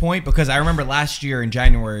interesting point, because I remember last year in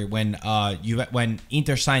January when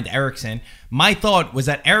Inter signed Eriksen, my thought was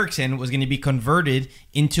that Eriksen was going to be converted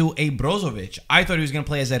into a Brozovic. I thought he was going to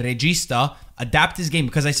play as a regista, adapt his game,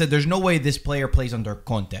 because I said there's no way this player plays under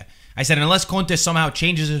Conte. I said unless Conte somehow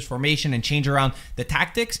changes his formation and change around the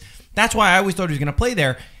tactics, that's why I always thought he was going to play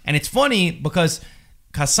there. And it's funny because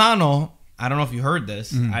Cassano, I don't know if you heard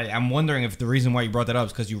this. I'm wondering if the reason why you brought that up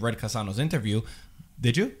is because you read Cassano's interview.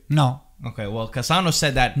 Did you? No. Okay, well, Cassano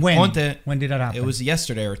said that When? Conte... When did that happen? It was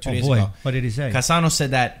yesterday or 2 Oh days boy, ago. what did he say? Cassano said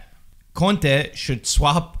that Conte should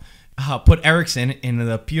swap, put Eriksen in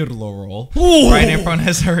the Pirlo role, Ooh. right in front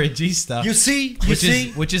as a regista. You see?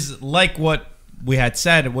 Which is like what we had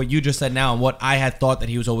said, what you just said now, and what I had thought that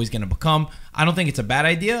he was always going to become. I don't think it's a bad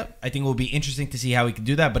idea. I think it will be interesting to see how he can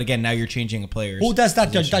do that. But again, now you're changing a player's Who does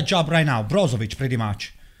that position. job right now? Brozovic, pretty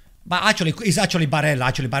much. But actually, it's actually Barella.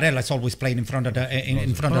 Actually, Barella is always playing in front of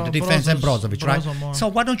the defense, and Brozovic, right? Brozo more. So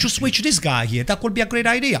why don't you switch this guy here? That could be a great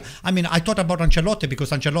idea. I mean, I thought about Ancelotti because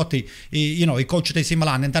Ancelotti, he coached AC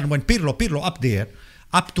Milan, and then when Pirlo up there,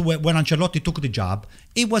 up to when Ancelotti took the job,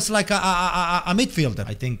 it was like a midfielder.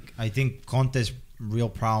 I think Conte's real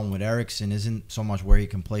problem with Eriksen isn't so much where he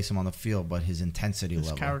can place him on the field, but his intensity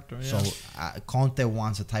level. character, yeah. So Conte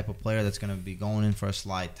wants a type of player that's going to be going in for a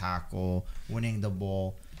slide tackle, winning the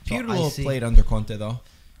ball. So Pirlo played under Conte though.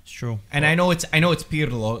 It's true. And I know it's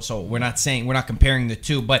Pirlo, so we're not comparing the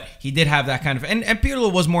two, but he did have that kind of, and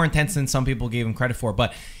Pirlo was more intense than some people gave him credit for.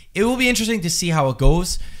 But it will be interesting to see how it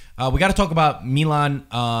goes. We got to talk about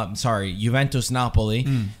Juventus Napoli.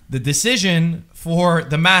 The decision for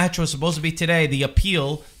the match was supposed to be today. The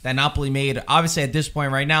appeal that Napoli made, obviously at this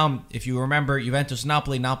point right now, if you remember, Juventus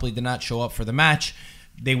Napoli did not show up for the match.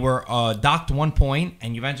 they were docked 1 point,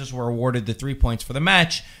 and Juventus were awarded the 3 points for the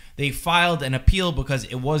match. They filed an appeal because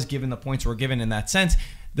it was given, the points were given in that sense.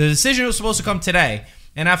 The decision was supposed to come today.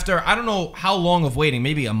 And after, I don't know how long of waiting,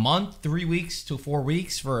 maybe a month, 3 weeks to 4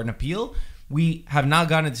 weeks for an appeal, we have not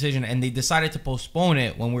gotten a decision, and they decided to postpone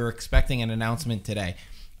it when we were expecting an announcement today.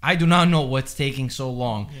 I do not know what's taking so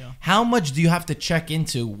long. Yeah. How much do you have to check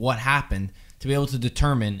into what happened to be able to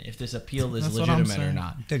determine if this appeal is That's what I'm legitimate or saying.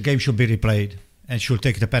 not? The game should be replayed and should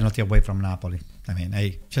take the penalty away from Napoli. I mean,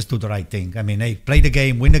 hey, just do the right thing. I mean, hey, play the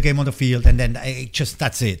game, win the game on the field, and then hey, just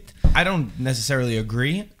that's it. I don't necessarily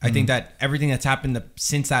agree. I think that everything that's happened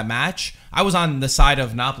since that match, I was on the side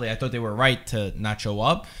of Napoli. I thought they were right to not show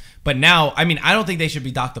up. But now, I mean, I don't think they should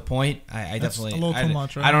be docked a point. I That's definitely, a little too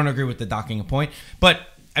much, right? I don't agree with the docking a point. But,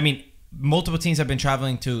 I mean, multiple teams have been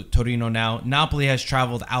traveling to Torino now. Napoli has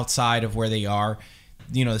traveled outside of where they are.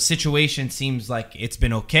 You know, the situation seems like it's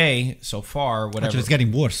been okay so far, whatever. Actually, it's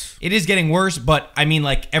getting worse. It is getting worse, but I mean,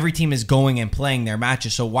 like, every team is going and playing their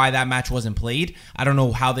matches. So why that match wasn't played, I don't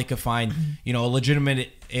know how they could find, you know, a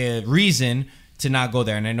legitimate reason to not go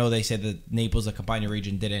there. And I know they said that Naples, the Campania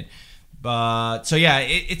region, didn't. But so yeah,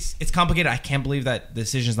 it's complicated. I can't believe that the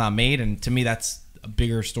decision's not made. And to me, that's a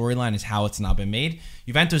bigger storyline, is how it's not been made.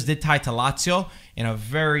 Juventus did tie to Lazio in a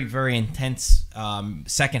very, very intense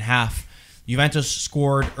second half. Juventus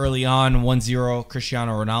scored early on 1-0,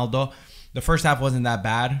 Cristiano Ronaldo. The first half wasn't that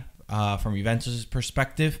bad from Juventus'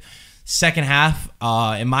 perspective. Second half,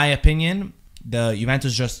 in my opinion, the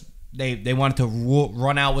Juventus just they wanted to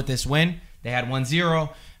run out with this win. They had 1-0.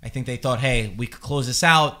 I think they thought, hey, we could close this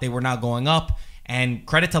out. They were not going up. And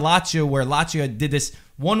credit to Lazio, where Lazio did this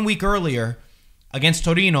 1 week earlier against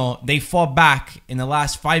Torino. They fought back in the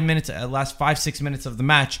last 5 minutes, 5-6 minutes of the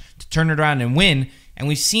match to turn it around and win. And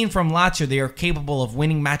we've seen from Lazio, they are capable of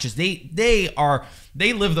winning matches. They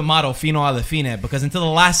live the motto fino alla fine, because until the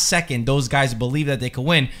last second, those guys believe that they could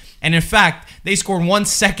win. And in fact, they scored 1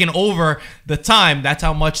 second over the time. That's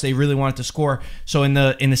how much they really wanted to score. So in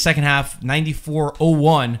the second half,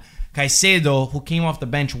 94-01, Caicedo, who came off the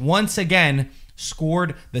bench once again,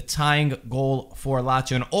 scored the tying goal for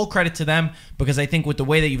Lazio. And all credit to them, because I think with the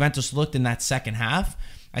way that Juventus looked in that second half,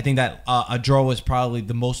 I think that a draw was probably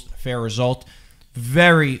the most fair result.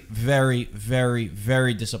 Very, very, very,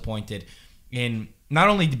 very disappointed in not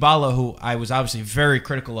only Dybala, who I was obviously very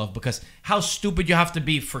critical of, because how stupid you have to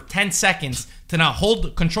be for 10 seconds to not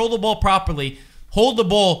control the ball properly, hold the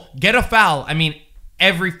ball, get a foul. I mean,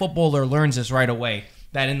 every footballer learns this right away,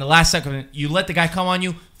 that in the last second, you let the guy come on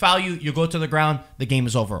you, foul you, you go to the ground, the game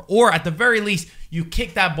is over. Or at the very least, you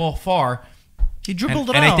kick that ball far. He dribbled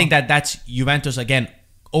it out. And I think that's Juventus, again,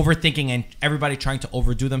 overthinking and everybody trying to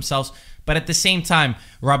overdo themselves. But at the same time,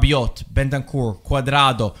 Rabiot, Bentancur,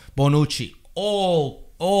 Cuadrado, Bonucci,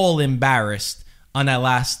 all embarrassed on that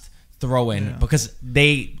last throw-in, because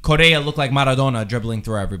Correa looked like Maradona dribbling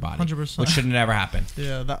through everybody, 100%. which should have never happened.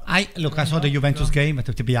 Yeah, I saw the Juventus game.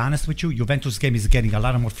 To be honest with you, Juventus game is getting a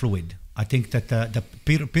lot more fluid. I think that the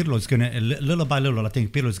Pirlo is gonna, little by little, I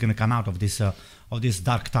think Pirlo is gonna come out of this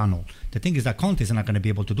dark tunnel. The thing is that Conte is not going to be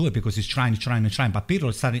able to do it, because he's trying. But Pirlo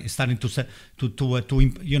is starting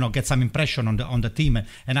to get some impression on the team,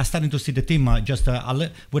 and I'm starting to see the team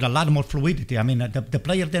with a lot more fluidity. I mean, the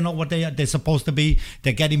players, they know what they're supposed to be.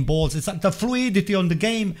 They're getting balls. It's the fluidity on the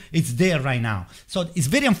game. It's there right now. So it's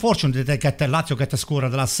very unfortunate that Lazio get a score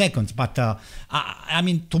at the last seconds. But I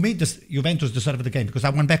mean, to me, Juventus deserved the game, because I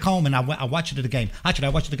went back home and I watched the game. Actually, I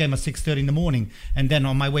watched the game at 6:30 in the morning, and then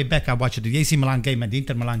on my way back, I watched the AC Milan game and the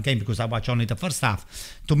Inter Milan game, because I watched only the first half.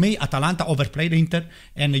 To me, Atalanta overplayed Inter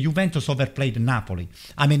and Juventus overplayed Napoli.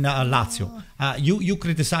 I mean, Lazio. You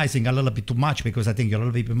criticizing a little bit too much, because I think you're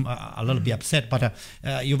a little bit upset, but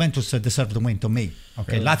Juventus deserved the win to me.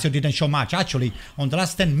 Okay, really? Lazio didn't show much. Actually, on the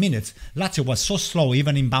last 10 minutes, Lazio was so slow,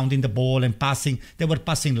 even in bounding the ball and passing. They were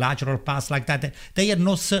passing lateral pass like that. They had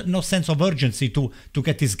no sense of urgency to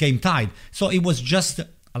get this game tied. So it was just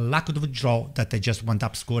a lack of a draw that they just went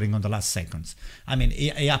up scoring on the last seconds. I mean,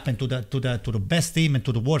 it happened to the best team and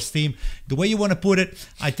to the worst team. The way you want to put it,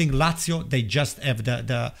 I think Lazio, they just have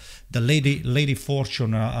the lady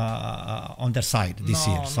fortune on their side this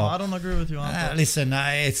year. So no, I don't agree with you on that. Listen,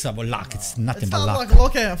 it's luck. It's nothing It's but not luck.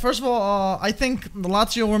 Okay, first of all, I think the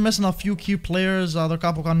Lazio were missing a few key players. The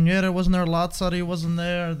Capocannoniere wasn't there. Lazzari wasn't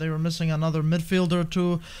there. They were missing another midfielder or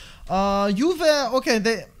two. Juve,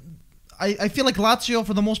 okay, I feel like Lazio,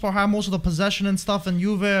 for the most part, had most of the possession and stuff, and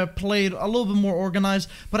Juve played a little bit more organized.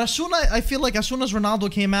 But I feel like as soon as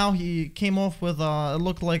Ronaldo came out, he came off with, it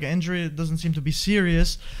looked like an injury. It doesn't seem to be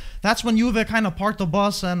serious. That's when Juve kind of parked the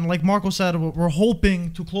bus, and like Marco said, we're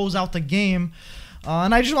hoping to close out the game.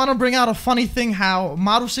 And I just want to bring out a funny thing, how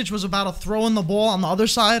Marusic was about to throw in the ball on the other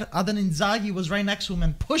side, and then Inzaghi was right next to him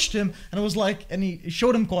and pushed him, and it was like, and he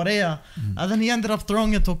showed him Correa, and then he ended up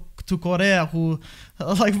throwing it to Correa, who,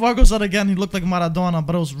 like Marco said again, he looked like Maradona,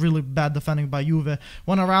 but it was really bad defending by Juve.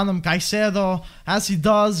 Went around him, Caicedo, as he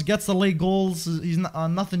does, gets the late goals. He's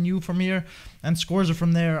nothing new from here, and scores it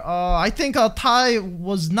from there. I think a tie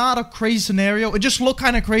was not a crazy scenario. It just looked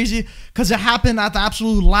kind of crazy because it happened at the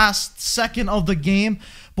absolute last second of the game.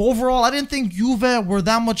 But overall, I didn't think Juve were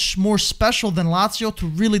that much more special than Lazio to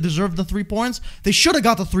really deserve the 3 points. They should have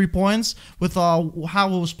got the 3 points with how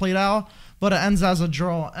it was played out, but it ends as a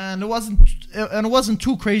draw. And it wasn't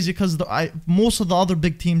too crazy because most of the other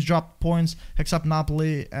big teams dropped points except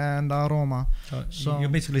Napoli and Roma. So you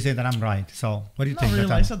basically say that I'm right. So what do you Not think?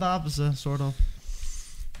 really. I said the opposite, sort of.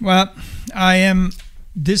 Well, I am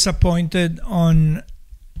disappointed on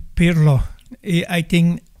Pirlo. I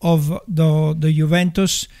think of the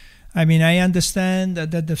Juventus. I mean, I understand that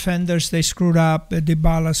the defenders, they screwed up,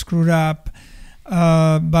 Dybala screwed up,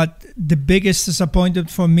 but the biggest disappointment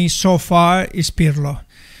for me so far is Pirlo,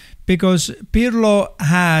 because Pirlo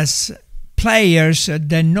has players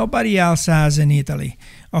that nobody else has in Italy.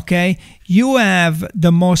 Okay, you have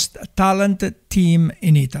the most talented team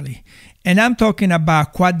in Italy, and I'm talking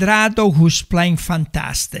about Quadrado, who's playing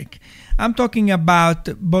fantastic. I'm talking about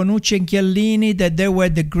Bonucci and Chiellini, that they were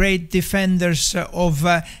the great defenders of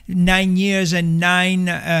 9 years and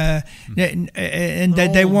and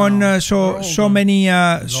that they won so many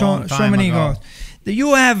goals.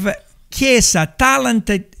 You have Chiesa,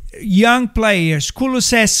 talented young players,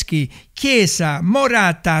 Kulusevski, Chiesa,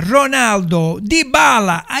 Morata, Ronaldo,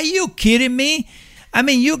 Dybala. Are you kidding me? I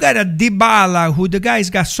mean, you got a Dybala, who the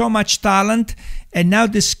guy's got so much talent, and now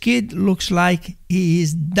this kid looks like he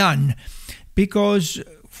is done. Because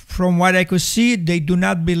from what I could see, they do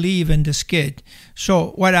not believe in this kid.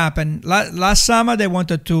 So what happened? Last summer, they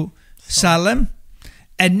wanted to sell him,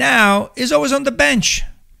 and now he's always on the bench.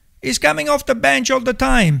 He's coming off the bench all the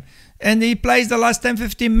time, and he plays the last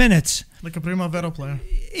 10-15 minutes. Like a Primavera player.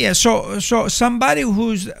 Yeah, so somebody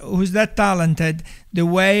who's that talented, the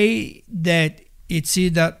way that it's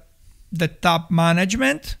either the top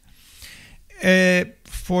management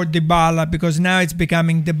for Dybala, because now it's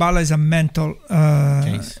becoming, Dybala is a mental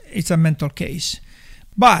case. It's a mental case.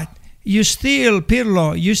 But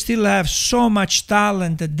Pirlo, you still have so much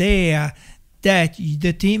talent there that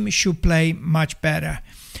the team should play much better.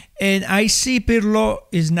 And I see Pirlo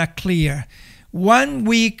is not clear. 1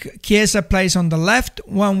 week Chiesa plays on the left,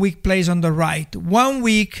 1 week plays on the right. 1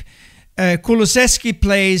 week Kulusevski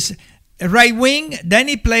plays right wing, then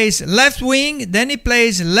he plays left wing, then he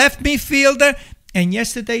plays left midfielder, and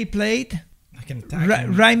yesterday he played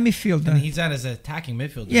right midfielder. And he's out as an attacking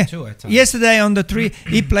midfielder too at times. Yesterday on the 3,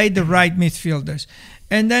 he played the right midfielders.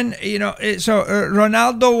 And then,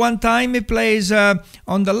 Ronaldo, one time he plays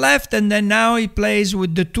on the left, and then now he plays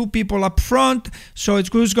with the 2 people up front. So it's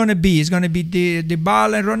who's going to be? It's going to be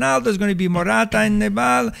Dybala and Ronaldo. It's going to be Morata and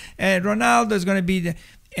Dybala, and Ronaldo is going to be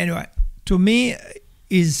anyway. To me,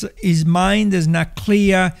 his mind is not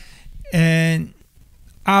clear and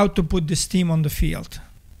how to put this team on the field.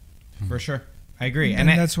 For sure, I agree, and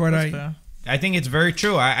that's what I think it's very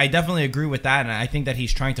true. I definitely agree with that, and I think that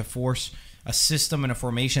he's trying to force a system and a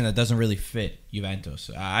formation that doesn't really fit Juventus.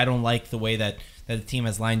 I don't like the way that the team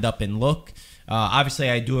has lined up and look. Obviously,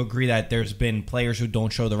 I do agree that there's been players who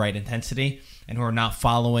don't show the right intensity and who are not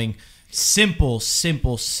following simple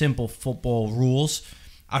football rules.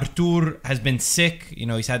 Artur has been sick.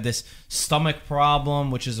 He's had this stomach problem,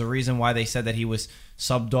 which is the reason why they said that he was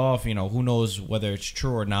subbed off. Who knows whether it's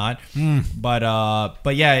true or not.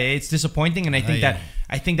 But yeah, it's disappointing, and I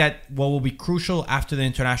think that what will be crucial after the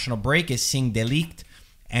international break is seeing De Ligt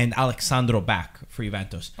and Alexandro back for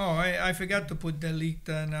Juventus. Oh, I forgot to put De Ligt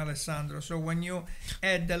and Alessandro. So when you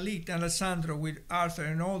add De Ligt and Alessandro with Arthur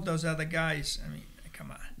and all those other guys, I mean,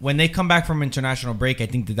 come on. When they come back from international break, I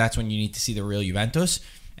think that's when you need to see the real Juventus.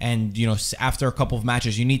 And, after a couple of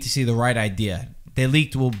matches, you need to see the right idea. De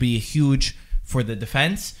Ligt will be huge for the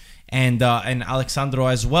defense, and Alexandro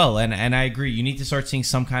as well. And I agree, you need to start seeing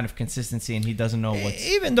some kind of consistency, and he doesn't know what's...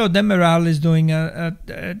 Even though Demiral is doing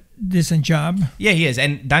a decent job. Yeah, he is.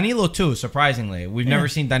 And Danilo too, surprisingly. We've never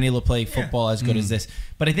seen Danilo play football as good as this.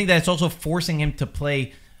 But I think that it's also forcing him to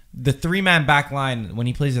play the 3-man back line. When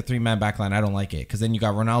he plays the 3-man back line, I don't like it, because then you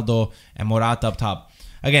got Ronaldo and Morata up top.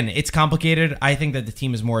 Again, it's complicated. I think that the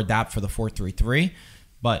team is more adapt for the 4-3-3,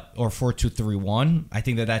 or 4-2-3-1. I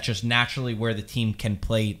think that that's just naturally where the team can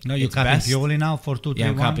play. No, you're copying Pioli now, 4-2-3-1. Yeah,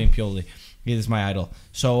 I'm copying Pioli. He is my idol.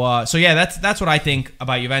 So yeah, that's what I think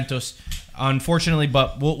about Juventus. unfortunately,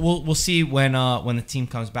 but we'll see when the team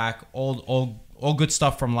comes back. All good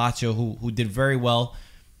stuff from Lazio, who did very well.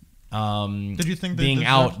 Did you think they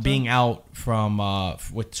being out from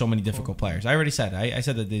with so many difficult players? I already said I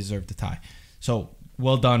said that they deserved the tie. So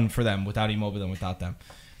well done for them without Immobile and without them.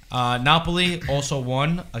 Napoli also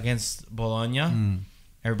won against Bologna.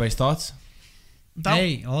 Everybody's thoughts?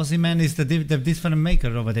 Hey, Osimhen is the difference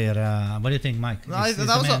maker over there. What do you think, Mike?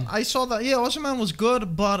 I saw that. Yeah, Osimhen was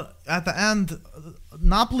good, but at the end,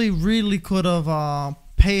 Napoli really could have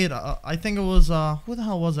paid. I think it was who the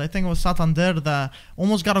hell was it? I think it was Santander that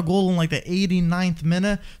almost got a goal in like the 89th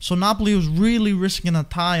minute. So Napoli was really risking a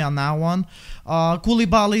tie on that one.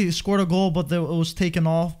 Koulibaly scored a goal, but it was taken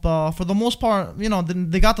off. But for the most part,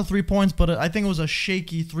 they got the 3 points, but I think it was a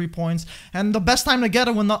shaky 3 points. And the best time to get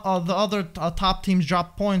it when the other top teams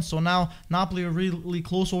dropped points. So now Napoli are really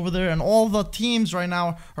close over there, and all the teams right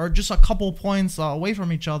now are just a couple points away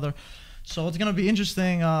from each other. So it's going to be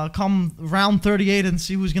interesting come round 38 and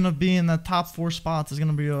see who's going to be in the top 4 spots. It's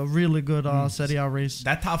going to be a really good Serie A race.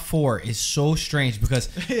 That top 4 is so strange because,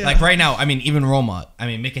 like right now, I mean, even Roma,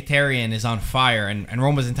 Mkhitaryan is on fire and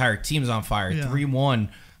Roma's entire team is on fire.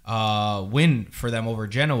 3-1 win for them over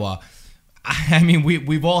Genoa. I mean,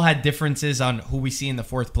 we've all had differences on who we see in the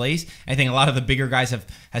 4th place. I think a lot of the bigger guys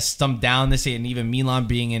has stumped down this year, and even Milan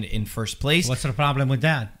being in first place. What's the problem with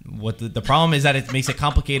that? What the problem is that it makes it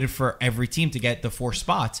complicated for every team to get the 4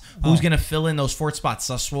 spots. Who's going to fill in those 4 spots?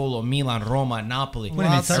 Sassuolo, Milan, Roma, Napoli.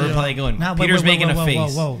 Everybody going. Peter's making a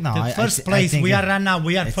face. No, the first place we are right now.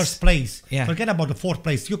 We are first place. Yeah. Forget about the 4th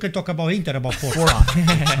place. You can talk about Inter about 4th spot.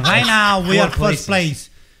 Right now we are first place.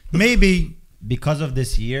 Maybe. Because of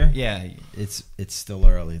this year, it's still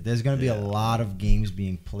early. There's going to be a lot of games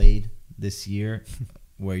being played this year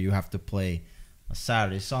where you have to play a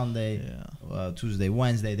Saturday, Sunday, Tuesday,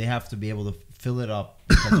 Wednesday. They have to be able to fill it up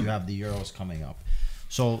because you have the Euros coming up.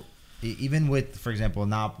 So even with, for example,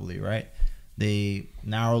 Napoli, right? They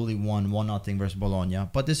narrowly won 1-0 versus Bologna.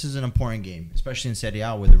 But this is an important game, especially in Serie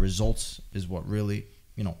A where the results is what really,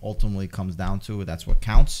 ultimately comes down to. That's what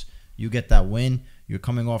counts. You get that win. You're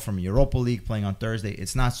coming off from Europa League playing on Thursday.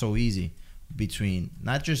 It's not so easy between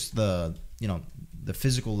not just the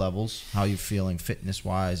physical levels, how you're feeling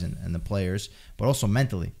fitness-wise and the players, but also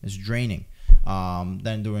mentally. It's draining.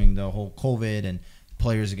 Then during the whole COVID and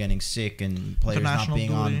players are getting sick and players not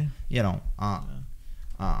being on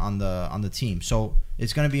the team. So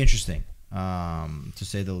it's going to be interesting, to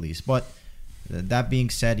say the least. But that being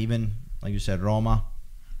said, even like you said, Roma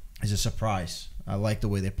is a surprise. I like the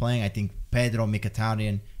way they're playing. I think Pedro,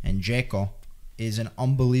 Mkhitaryan, and Dzeko is an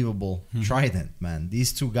unbelievable trident, man.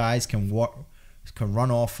 These 2 guys can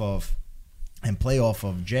run off of and play off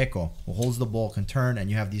of Dzeko, who holds the ball, can turn, and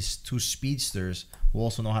you have these 2 speedsters who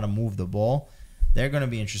also know how to move the ball. They're going to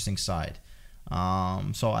be an interesting side.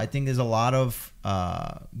 So I think there's a lot of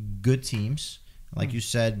good teams. Like you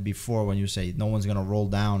said before, when you say no one's going to roll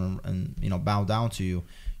down and bow down to you,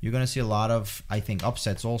 you're going to see a lot of, I think,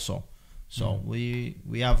 upsets also. So we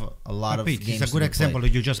have a lot of games. It's a good example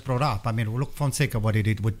that you just brought up. I mean, look Fonseca what he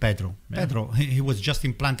did with Pedro. Yeah. Pedro, he was just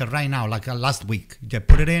implanted right now, like last week. They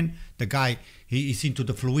put it in. The guy, he's into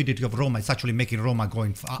the fluidity of Roma. It's actually making Roma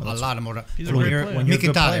going a lot more fluid.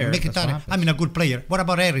 Mkhitaryan, I mean, a good player. What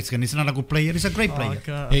about Eriksen? He's not a good player. He's a great player.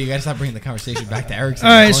 Yeah, you got to stop bringing the conversation back to Eriksen.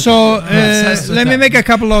 All right, so let me make a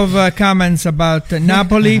couple of comments about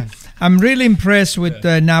Napoli. I'm really impressed with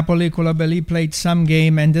Napoli. Koulibaly played some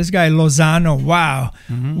game, and this guy Lozano, wow,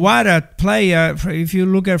 what a player! If you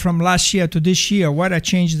look at from last year to this year, what a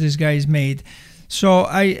change this guy's made. So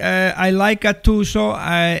I like Gattuso.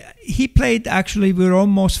 He played actually with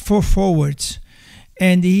almost 4 forwards,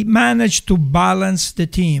 and he managed to balance the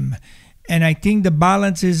team. And I think the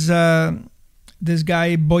balance is this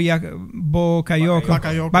guy Bakayoko.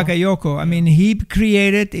 I mean, he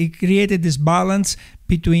created this balance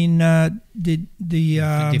between the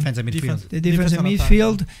defensive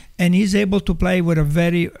midfield, and he's able to play with a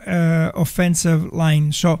very offensive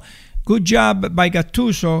line. So good job by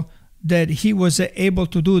Gattuso that he was able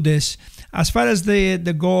to do this. As far as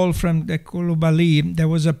the goal from the Koulibaly, there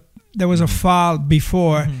was a foul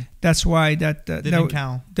before. That's why that didn't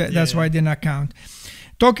count. That's why it did not count.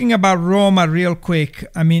 Talking about Roma real quick,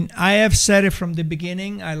 I mean, I have said it from the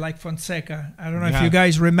beginning. I like Fonseca. I don't know if you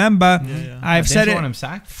guys remember. I've said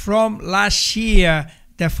it from last year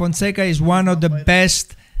that Fonseca is one of the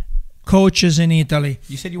best coaches in Italy.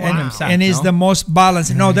 You said you wanted him sacked, and he's the most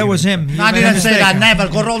balanced. No, that was him. I didn't say that. Never.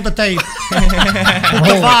 Go roll the tape. Put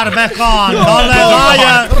the bar back on.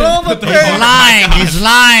 He's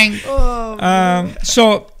lying.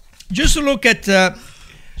 So just to look at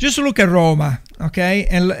Roma. Okay,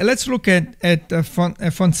 and let's look at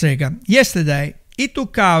Fonseca. Yesterday, he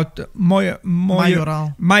took out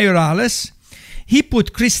Majorales. He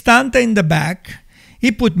put Cristante in the back.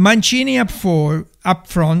 He put Mancini up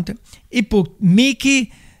front. He put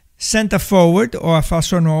Miki center forward or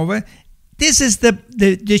falso nove. This is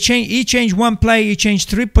the change. He changed one play. He changed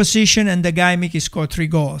 3 position, and the guy Miki scored 3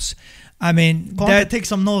 goals. I mean, take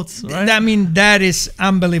some notes. Right? I mean, that is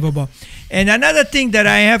unbelievable. And another thing that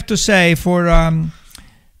I have to say for Roma,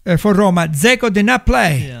 Dzeko did not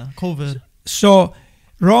play. Yeah, COVID. So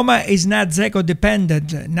Roma is not Dzeko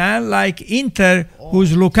dependent, not like Inter,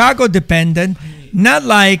 who's Lukaku dependent, not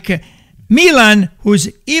like Milan, who's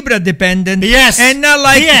Ibra dependent. Yes. And not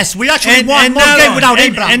like we actually won more game without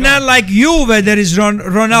Ibra. And not like Juve, that is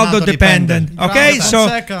Ronaldo dependent. Okay, so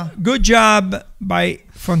Fonseca. good job by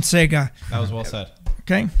Fonseca. That was well said.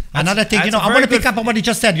 Okay. Another thing, that's I a want very to pick good- up on what you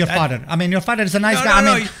just said. Your father. I mean, your father is a nice guy.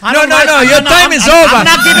 No, I mean, I don't no, like- no, your time is over. I'm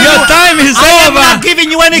not giving Your you- time is I am over. not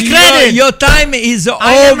giving you any credit. Your time is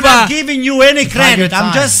I am not over. giving you any not credit. your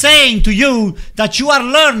I'm time. just saying to you that you are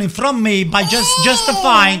learning from me by just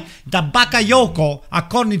justifying that Bakayoko,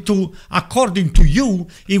 according to you,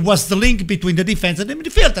 it was the link between the defense and the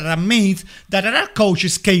midfielder. That means that our coach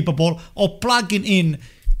is capable of plugging in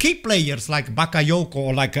key players like Bakayoko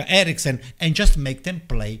or like Eriksen and just make them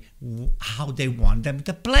play how they want them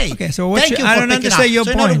to play. Okay, so Thank you I for don't picking understand up. your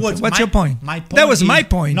So in other point. words, What's your point? My point That was is- my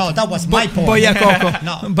point. No, that was my point. Boyakoko.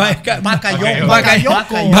 No, Bakayoko.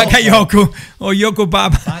 Bakayoko. Bakayoko or Yoko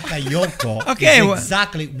Baba. Bakayoko Okay, is well,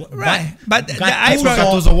 exactly right, but Gattuso, That's what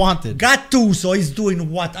Gattuso wanted. Gattuso is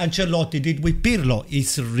doing what Ancelotti did with Pirlo.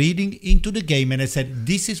 He's reading into the game and I said,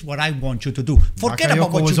 "This is what I want you to do. Forget Bakayoko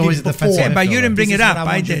about what was you always did a before." defensive But you didn't bring This it is up. what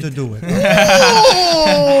I I want you did. to do it.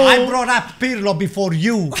 I brought up Pirlo before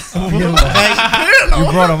you. Okay?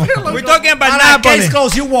 You brought him. We're talking about All right, Napoli. case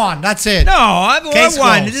closed. You won. That's it. No, I Case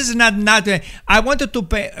won. closed. This is not. I wanted to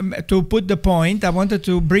put the point. I wanted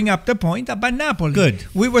to bring up the point about Napoli. Good.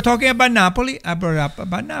 We were talking about Napoli. I brought up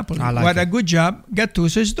about Napoli. I like what it. a good job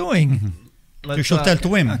Gattuso is doing. You should tell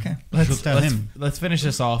to him. Okay. You should tell him. Let's finish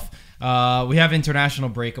this off. We have international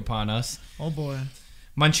break upon us. Oh boy.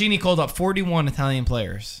 Mancini called up 41 Italian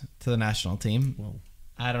players to the national team.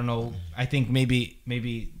 I don't know. I think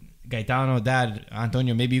maybe Gaetano, Dad,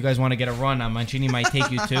 Antonio, maybe you guys want to get a run on Mancini might take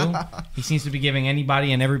you too. He seems to be giving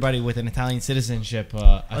anybody and everybody with an Italian citizenship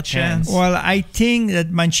a chance. Well, I think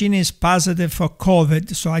that Mancini is positive for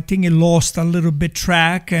COVID, so I think he lost a little bit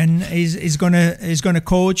track, and he's gonna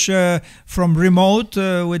coach from remote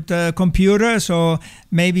with the computer. So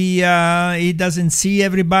maybe he doesn't see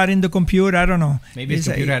everybody in the computer. I don't know. Maybe his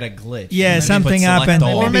computer had a glitch. Yeah, Maybe he something put select happened.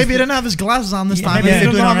 all. Or maybe he didn't have his glasses on this Yeah, time. Maybe He they're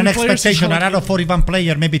didn't doing know on how an many players he expectation. showed. Out of 41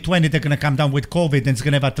 players, maybe 20 they're going to come down with COVID and it's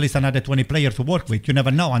going to have at least another 20 players to work with. You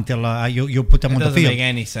never know until you put them It on the doesn't field. make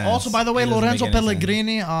any sense. Also, by the way, It doesn't Lorenzo make any sense.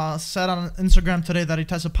 Pellegrini said on Instagram today that he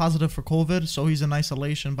tested positive for COVID, so he's in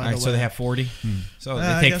isolation. By All right, the so way, they have 40. So Yeah,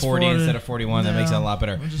 I they take guess 40 40. instead of 41. That makes it a Yeah, lot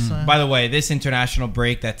better. I'm just saying. By the way, this international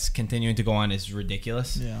break that's continuing to go on is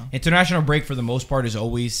ridiculous. Yeah. International break for the most part is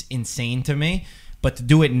always insane to me, but to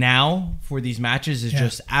do it now for these matches is Yeah.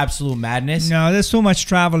 just absolute madness. No, there's too much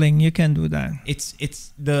traveling. You can't do that. It's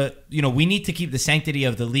the we need to keep the sanctity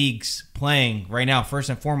of the leagues playing right now first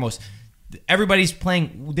and foremost. Everybody's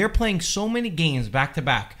playing. They're playing so many games back to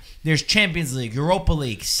back. There's Champions League, Europa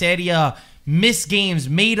League, Serie A, missed games,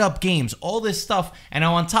 made up games, all this stuff. And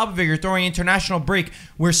now on top of it, you're throwing international break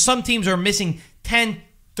where some teams are missing 10,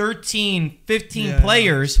 13, 15 Yeah,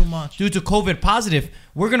 players too much. due to COVID positive.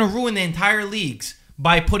 We're going to ruin the entire leagues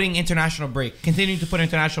by putting international break, continuing to put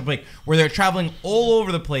international break where they're traveling all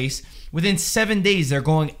over the place. Within 7 days, they're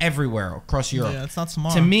going everywhere across Europe. Yeah, it's not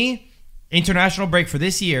smart. To me, international break for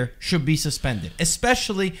this year should be suspended,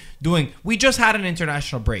 especially we just had an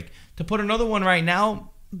international break. To put another one right now,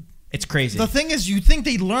 it's crazy. The thing is, you think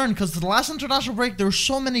they learned because the last international break, there were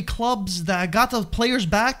so many clubs that got the players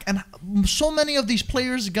back, and so many of these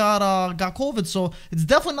players got COVID. So it's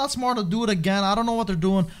definitely not smart to do it again. I don't know what they're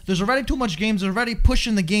doing. There's already too much games. They're already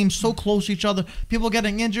pushing the games so close to each other. People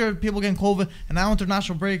getting injured, people getting COVID, and now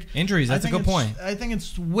international break. Injuries, that's I a think good it's- point. I think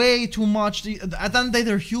it's way too much. At the end of the day,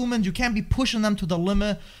 they're humans. You can't be pushing them to the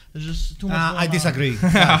limit. There's just too much. I going on. disagree.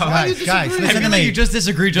 Why do you guys, disagree? I listen feel to like me. you just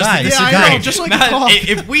disagree just Guys, to Yeah, I disagree. know, just like Not-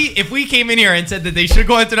 you talk. if we came in here and said that they should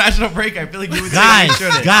go international break, I feel like you would say they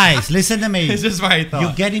shouldn't. Guys, listen to me. It's just my thought.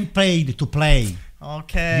 You're getting paid to play.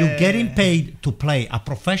 Okay. You're getting paid to play. A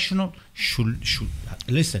professional should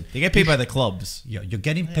listen. They get paid by the clubs. You're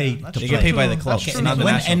getting paid that's to They play. get paid by the That's clubs, true. And, not the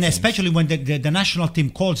when, national and teams. especially when the national team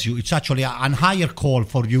calls you, it's actually a higher call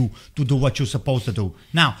for you to do what you're supposed to do.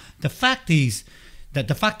 Now, the fact is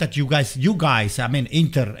the fact that you guys, I mean,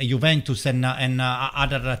 Inter, Juventus, and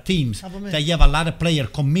other teams, they have a lot of players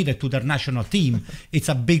committed to their national team. It's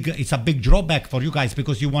a big drawback for you guys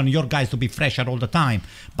because you want your guys to be fresher all the time.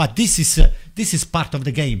 But this is part of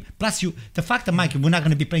the game. Plus, the fact that, Mike, we're not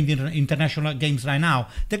going to be playing the international games right now.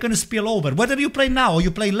 They're going to spill over. Whether you play now or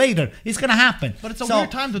you play later, it's going to happen. But it's a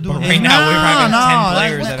weird time to do it. Right now, we're having 10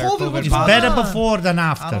 players like that are COVID COVID was It's positive. better before than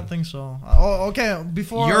after. I don't think so. Oh, okay.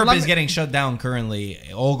 Before Europe let is me- getting shut down currently,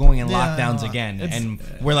 all going in Yeah, lockdowns no, again, it's- and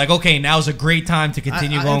we're like, okay, now's a great time to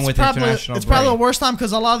continue going it's with probably, international. It's probably the break. worst time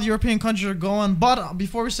because a lot of the European countries are going. But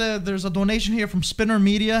before we say, there's a donation here from Spinner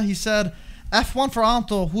Media. He said, F1 for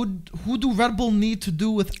Anto, who do Red Bull need to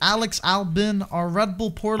do with Alex Albin? Are Red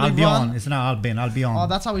Bull poorly Albion. run? It's not Albion. Albion. Oh,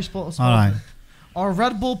 that's how we spelled it. All right. Are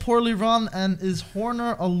Red Bull poorly run, and is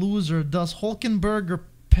Horner a loser? Does Hulkenberg or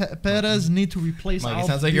Perez need to replace Mike, it Albon?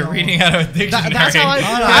 sounds like you're reading out of a dictionary. That's how All I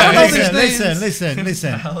don't know right, these names.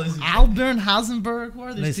 listen. Albern, Hasenberg, who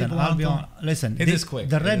are these Listen, people? Albion. Anto? Listen, It is quick.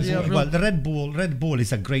 The Red It is Bull, quick. well, the Red Bull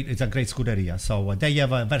is a great scuderia. So they have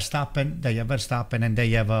Verstappen, and they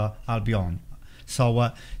have Albion.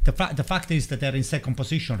 So the fact is that they're in second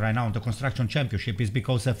position right now in the construction championship is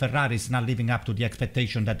because Ferrari is not living up to the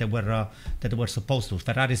expectation that they were supposed to.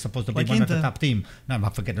 Ferrari is supposed to be Like one of Inter. the top team. No, I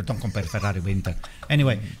forget. Don't compare Ferrari with Inter.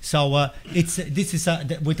 Anyway, so this is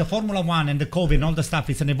with the Formula One and the COVID and all the stuff.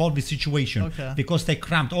 It's an evolving situation because they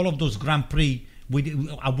cramped all of those Grand Prix with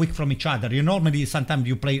a week from each other. You normally sometimes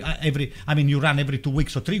you play you run every 2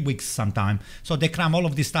 weeks or 3 weeks sometimes. So they cram all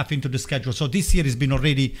of this stuff into the schedule. So this year has been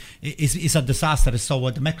already is a disaster. So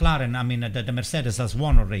the McLaren, the Mercedes has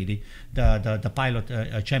won already the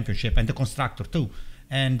pilot championship and the constructor too.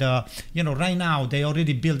 And right now they're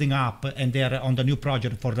already building up, and they're on the new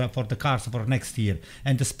project for the cars for next year.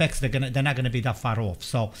 And the specs they're not gonna be that far off.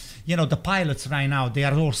 So the pilots right now they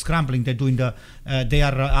are all scrambling. They're doing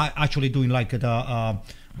actually doing like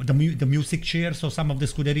the music chair. So some of the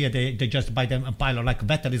Scuderia they just buy them a pilot. Like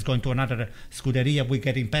Vettel is going to another Scuderia. We're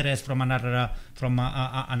getting Perez from another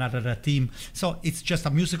team. So it's just a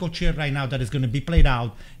musical chair right now that is going to be played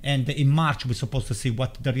out. And in March we're supposed to see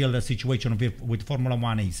what the real situation with Formula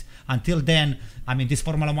One is. Until then, this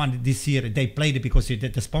Formula One this year they played it because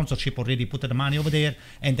the sponsorship already put the money over there,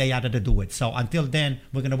 and they had to do it. So until then,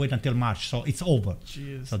 we're going to wait until March. So it's over.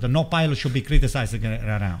 Jeez. So the no pilot should be criticized right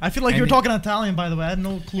now. I feel like you're talking Italian, by the way. I had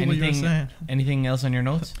no clue what you were saying. Anything else on your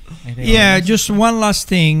notes? Yeah, just one last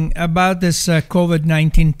thing about this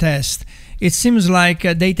COVID-19 test. It seems like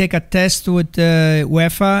they take a test with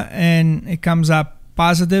UEFA and it comes up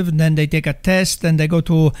positive, and then they take a test and they go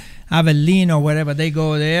to Avellino or wherever they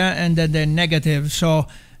go there, and then they're negative. So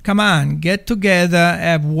come on, get together,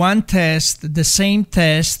 have one test, the same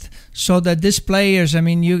test, so that these players,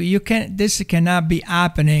 you can. This cannot be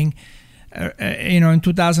happening, in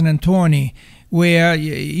 2020. Where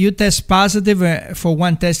you test positive for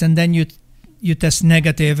one test and then you test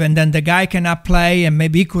negative, and then the guy cannot play and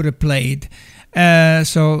maybe he could have played.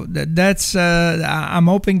 So that's I'm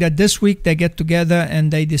hoping that this week they get together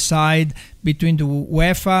and they decide between the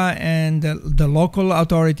UEFA and the local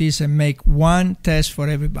authorities and make one test for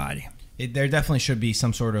everybody. There definitely should be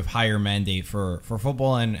some sort of higher mandate for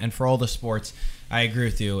football and for all the sports. I agree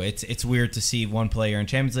with you. It's weird to see one player in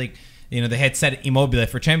Champions League. They had said Immobile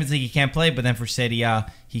for Champions League he can't play, but then for Serie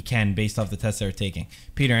A he can based off the tests they're taking.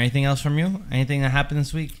 Peter, anything else from you? Anything that happened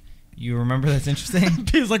this week? You remember that's interesting?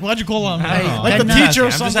 He's like, why'd you call on me? I don't know. Like the I'm teacher or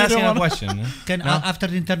just something. asking a they want- question. After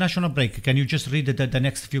the international break, can you just read the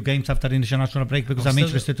next few games after the international break, because I'm still-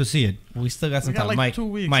 interested to see it. We still got some We got time. like Mike, 2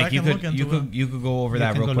 weeks. I Mike, you can look into it. could go over You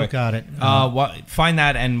that can real go quick. look at it. Find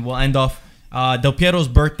that, and we'll end off Del Piero's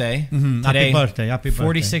birthday today. Happy birthday.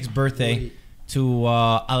 46th birthday to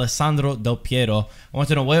Alessandro Del Piero. I want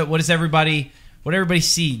to know what does everybody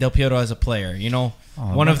see Del Piero as a player?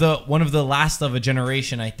 One of the last of a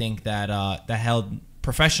generation, I think, that held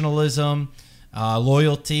professionalism,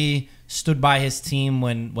 loyalty, stood by his team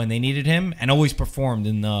when they needed him, and always performed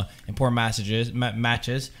in the important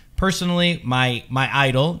matches. Personally, my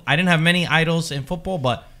idol. I didn't have many idols in football,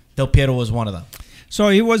 but Del Piero was one of them. So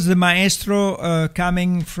he was the maestro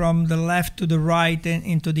coming from the left to the right and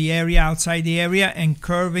into the area, outside the area, and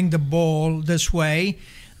curving the ball this way.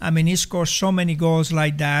 He scored so many goals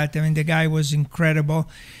like that. The guy was incredible.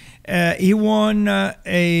 He won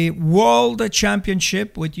a world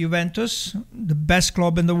championship with Juventus, the best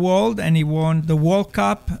club in the world, and he won the World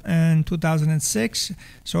Cup in 2006.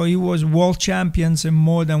 So he was world champions in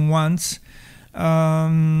more than once.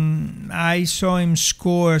 I saw him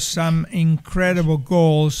score some incredible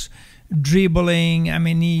goals dribbling. I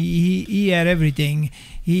mean, he had everything.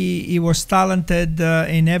 He was talented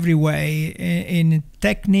in every way, in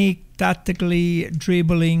technique, tactically,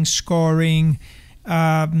 dribbling, scoring.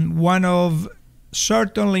 One of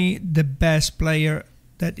certainly the best player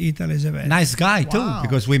that Italy's ever had. Nice guy too, Wow.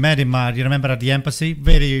 because we met him. You remember at the embassy?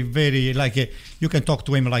 Very, very like you can talk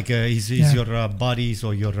to him like he's Yeah. your buddies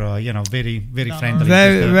or your very, very No, friendly.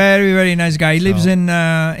 Very, Just, very, very nice guy. He lives So-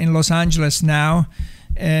 in Los Angeles now,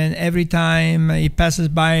 and every time he passes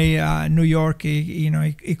by New York,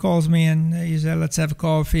 he calls me and he said, "Let's have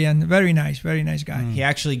coffee." And very nice guy. He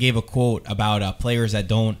actually gave a quote about players that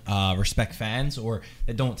don't respect fans or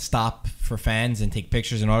that don't stop for fans and take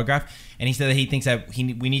pictures and autograph. And he said that he thinks that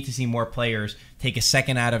we need to see more players take a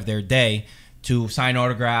second out of their day to sign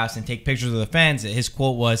autographs and take pictures of the fans. His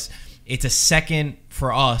quote was, "It's a second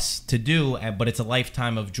for us to do, but it's a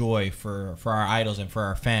lifetime of joy for our idols and for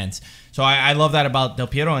our fans." So I love that about Del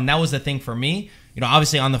Piero, and that was the thing for me.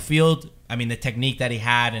 Obviously on the field, I mean, the technique that he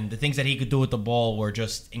had and the things that he could do with the ball were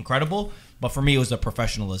just incredible. But for me, it was the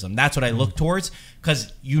professionalism. That's what I looked towards,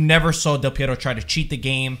 because you never saw Del Piero try to cheat the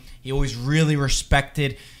game. He always really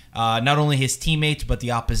respected not only his teammates but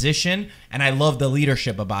the opposition, and I love the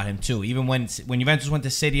leadership about him too. Even when Juventus went to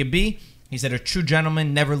Serie B, he said a true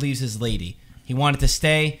gentleman never leaves his lady. He wanted to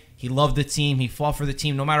stay. He loved the team. He fought for the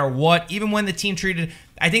team no matter what. Even when the team treated,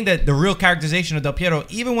 I think that the real characterization of Del Piero,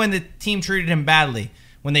 even when the team treated him badly,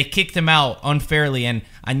 when they kicked him out unfairly and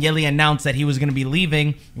Agnelli announced that he was going to be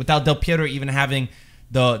leaving without Del Piero even having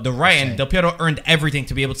the right, and Del Piero earned everything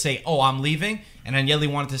to be able to say, "Oh, I'm leaving," and Agnelli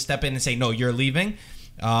wanted to step in and say, "No, you're leaving,"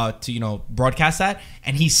 to broadcast that,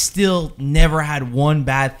 and he still never had one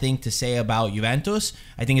bad thing to say about Juventus.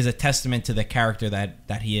 I think is a testament to the character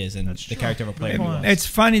that he is and the character of a player. he was. It's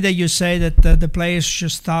funny that you say that the players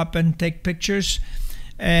should stop and take pictures.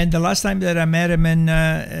 And the last time that I met him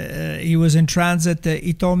and he was in transit,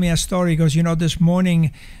 he told me a story. He goes, this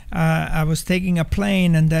morning I was taking a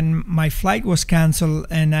plane and then my flight was canceled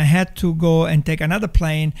and I had to go and take another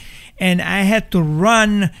plane. And I had to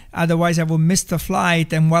run, otherwise I would miss the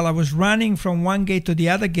flight. And while I was running from one gate to the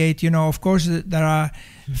other gate, of course there are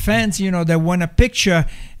fans, that want a picture.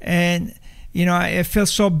 And, I feel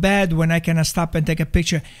so bad when I cannot stop and take a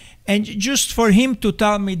picture. And just for him to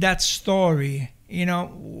tell me that story,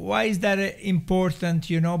 why is that important,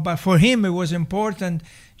 But for him, it was important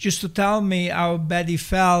just to tell me how bad he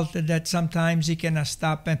felt, that sometimes he cannot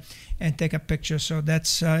stop and take a picture. So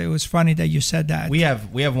that's it was funny that you said that. We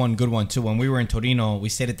have one good one, too. When we were in Torino, we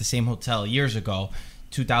stayed at the same hotel years ago,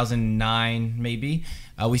 2009 maybe.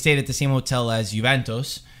 We stayed at the same hotel as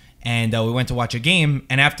Juventus. And we went to watch a game,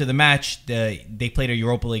 and after the match, they played a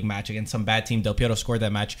Europa League match against some bad team. Del Piero scored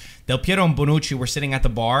that match. Del Piero and Bonucci were sitting at the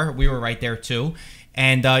bar. We were right there too.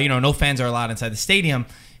 And, no fans are allowed inside the stadium.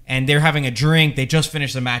 And they're having a drink. They just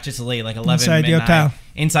finished the match. It's late, like 11 Inside midnight. the hotel.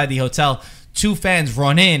 Inside the hotel. Two fans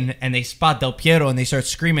run in, and they spot Del Piero, and they start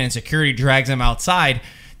screaming, and security drags him outside.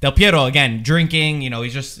 Del Piero, again, drinking,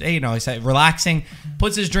 he's just, he's relaxing,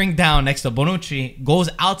 puts his drink down next to Bonucci, goes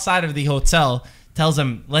outside of the hotel, tells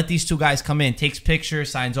him, let these two guys come in, takes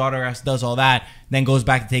pictures, signs autographs, does all that, then goes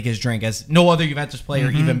back to take his drink. As no other Juventus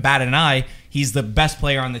player even batted an eye, he's the best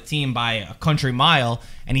player on the team by a country mile,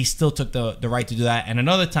 and he still took the right to do that. And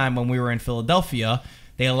another time when we were in Philadelphia,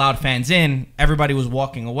 they allowed fans in, everybody was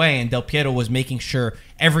walking away, and Del Piero was making sure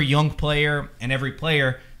every young player and every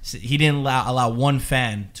player, he didn't allow one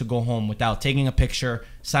fan to go home without taking a picture,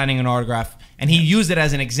 signing an autograph, and he used it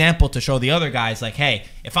as an example to show the other guys, like, hey,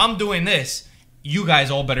 if I'm doing this, you guys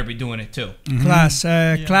all better be doing it too. Class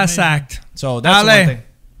amazing. act. So that's the one thing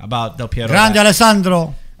about Del Piero. Grande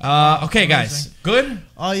Alessandro. Okay, guys. Good?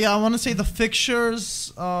 Yeah, I want to say the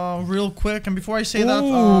fixtures real quick. And before I say that,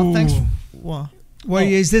 Ooh. thanks. What?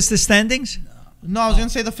 Is this the standings? No, I was going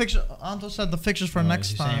to say the fixture. Anto said the fixtures for next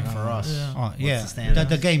he's time. saying for us. Yeah. Oh, yeah. the standings?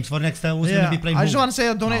 The games for next time. Who's going to be playing? I just who? want to say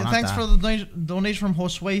a No, not thanks that. for the donation from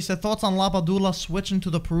Josue. He said thoughts on Lapadula switching to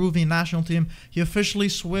the Peruvian national team. He officially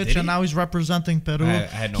switched Did he? and now he's representing Peru. I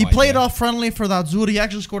had no he played idea. off friendly for that Azzurri. He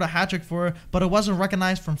actually scored a hat trick for it, but it wasn't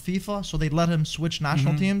recognized from FIFA, so they let him switch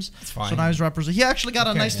national teams. It's fine. So now he's representing. He actually got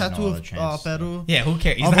a nice Yeah, tattoo no of other chance. Peru. Yeah, who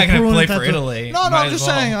cares? He's Of not a going to Peruvian play for tattoo. Italy. No, Might I'm as just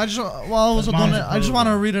well. saying. I just want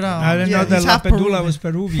to read it out. I didn't know that he's half Lapadula Peruvian. was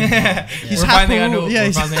Peruvian. He's We're half finally on Peru. to- Yeah, we're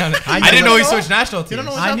he's- finally on to- I I didn't know he didn't know. switched national You don't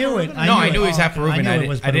teams. know I knew it. No, I knew he's half Peruvian. I I knew it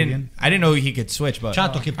was Peruvian. didn't know he could switch, but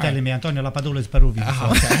Chato keep all telling me Antonio Lapadula is Peruvian.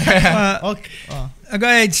 Okay. Go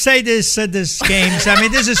ahead, say this games. I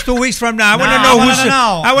mean, this is 2 weeks from now. I want to No, know I who's. wanna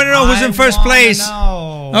know. I want to know who's in first wanna place.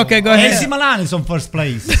 know. Okay, go ahead. AC Milan is on first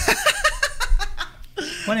place.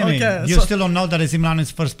 What do you mean? Okay, You so- still don't know that AC Milan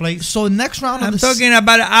is first place? So next round of I'm the talking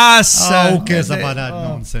about us. Oh, who cares the- about that Was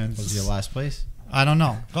nonsense? your last place? I don't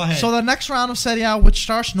know. Go ahead. So the next round of Serie A, which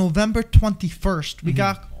starts November 21st, we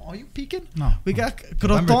got. Are you peeking? No. We got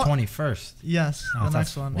November Crotone. 21st. Yes, Oh, the that's-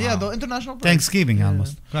 next one. wow. Yeah, the international break. Thanksgiving Yeah.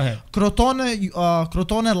 almost. Go ahead.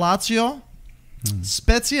 Crotone Lazio,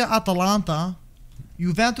 Spezia Atalanta,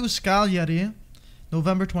 Juventus Cagliari,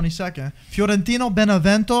 November 22nd. Fiorentino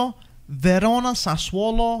Benevento, Verona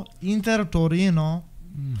Sassuolo, Inter Torino,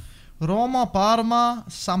 Roma Parma,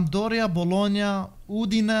 Sampdoria Bologna,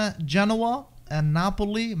 Udine Genoa, and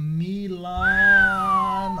Napoli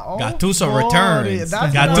Milan. Oh, Gattuso boy, returns.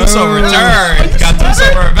 that's Gattuso good. returns.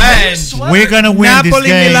 Gattuso revenge. We're gonna win Napoli, this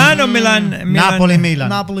game. Milan, or Milan? Napoli, Milan.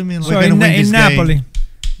 Napoli Milan. So We're gonna in, win in this game. Napoli.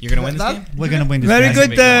 You're gonna win this That- game. We're gonna win this Very game.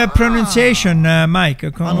 good Big pronunciation, Mike.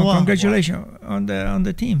 On what? Congratulations on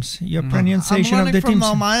the teams. Your I'm pronunciation of learning the from teams.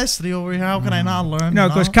 Maestri over here. How can I not learn? No, you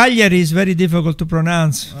because know? Cagliari is very difficult to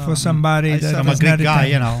pronounce for somebody I that said I'm a does Greek not guy,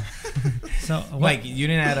 Italian. you know. So Like you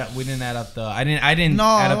didn't add up. We didn't add up the. I didn't No,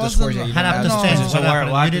 add I up the wasn't- scores yet. You Had didn't up add the the No. stands. scores, so What we'll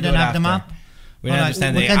happened? have We to do didn't it have them after. up. We didn't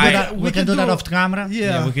understand we the. can do I- that. We can do that off camera.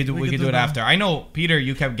 Yeah, we could do it after. I know Peter,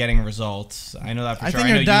 you kept getting results. I know that for I sure. think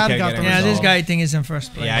I know your dad you kept got getting the Yeah, results. this guy I think is in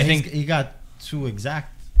first place. Yeah, I think he got 2 exact.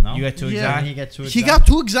 No? you got 2 Yeah. exact. He got 2 exact. He got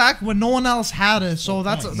 2 exact when no one else had it. So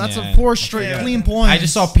that's Yeah. a 4 straight Yeah. clean points. I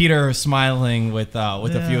just saw Peter smiling with a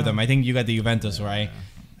few Yeah. of them. I think you got the Juventus, right?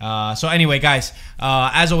 So anyway, guys,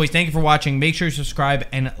 as always, thank you for watching. Make sure you subscribe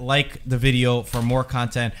and like the video for more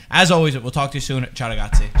content. As always, we'll talk to you soon. Ciao,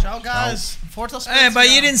 ragazzi. Ciao, guys. Forza Hey, but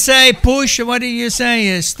you didn't say push. What did you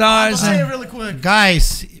say? I'll Stars. say it And, really quick.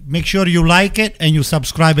 Guys, make sure you like it and you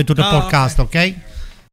subscribe it to the Oh, podcast, okay?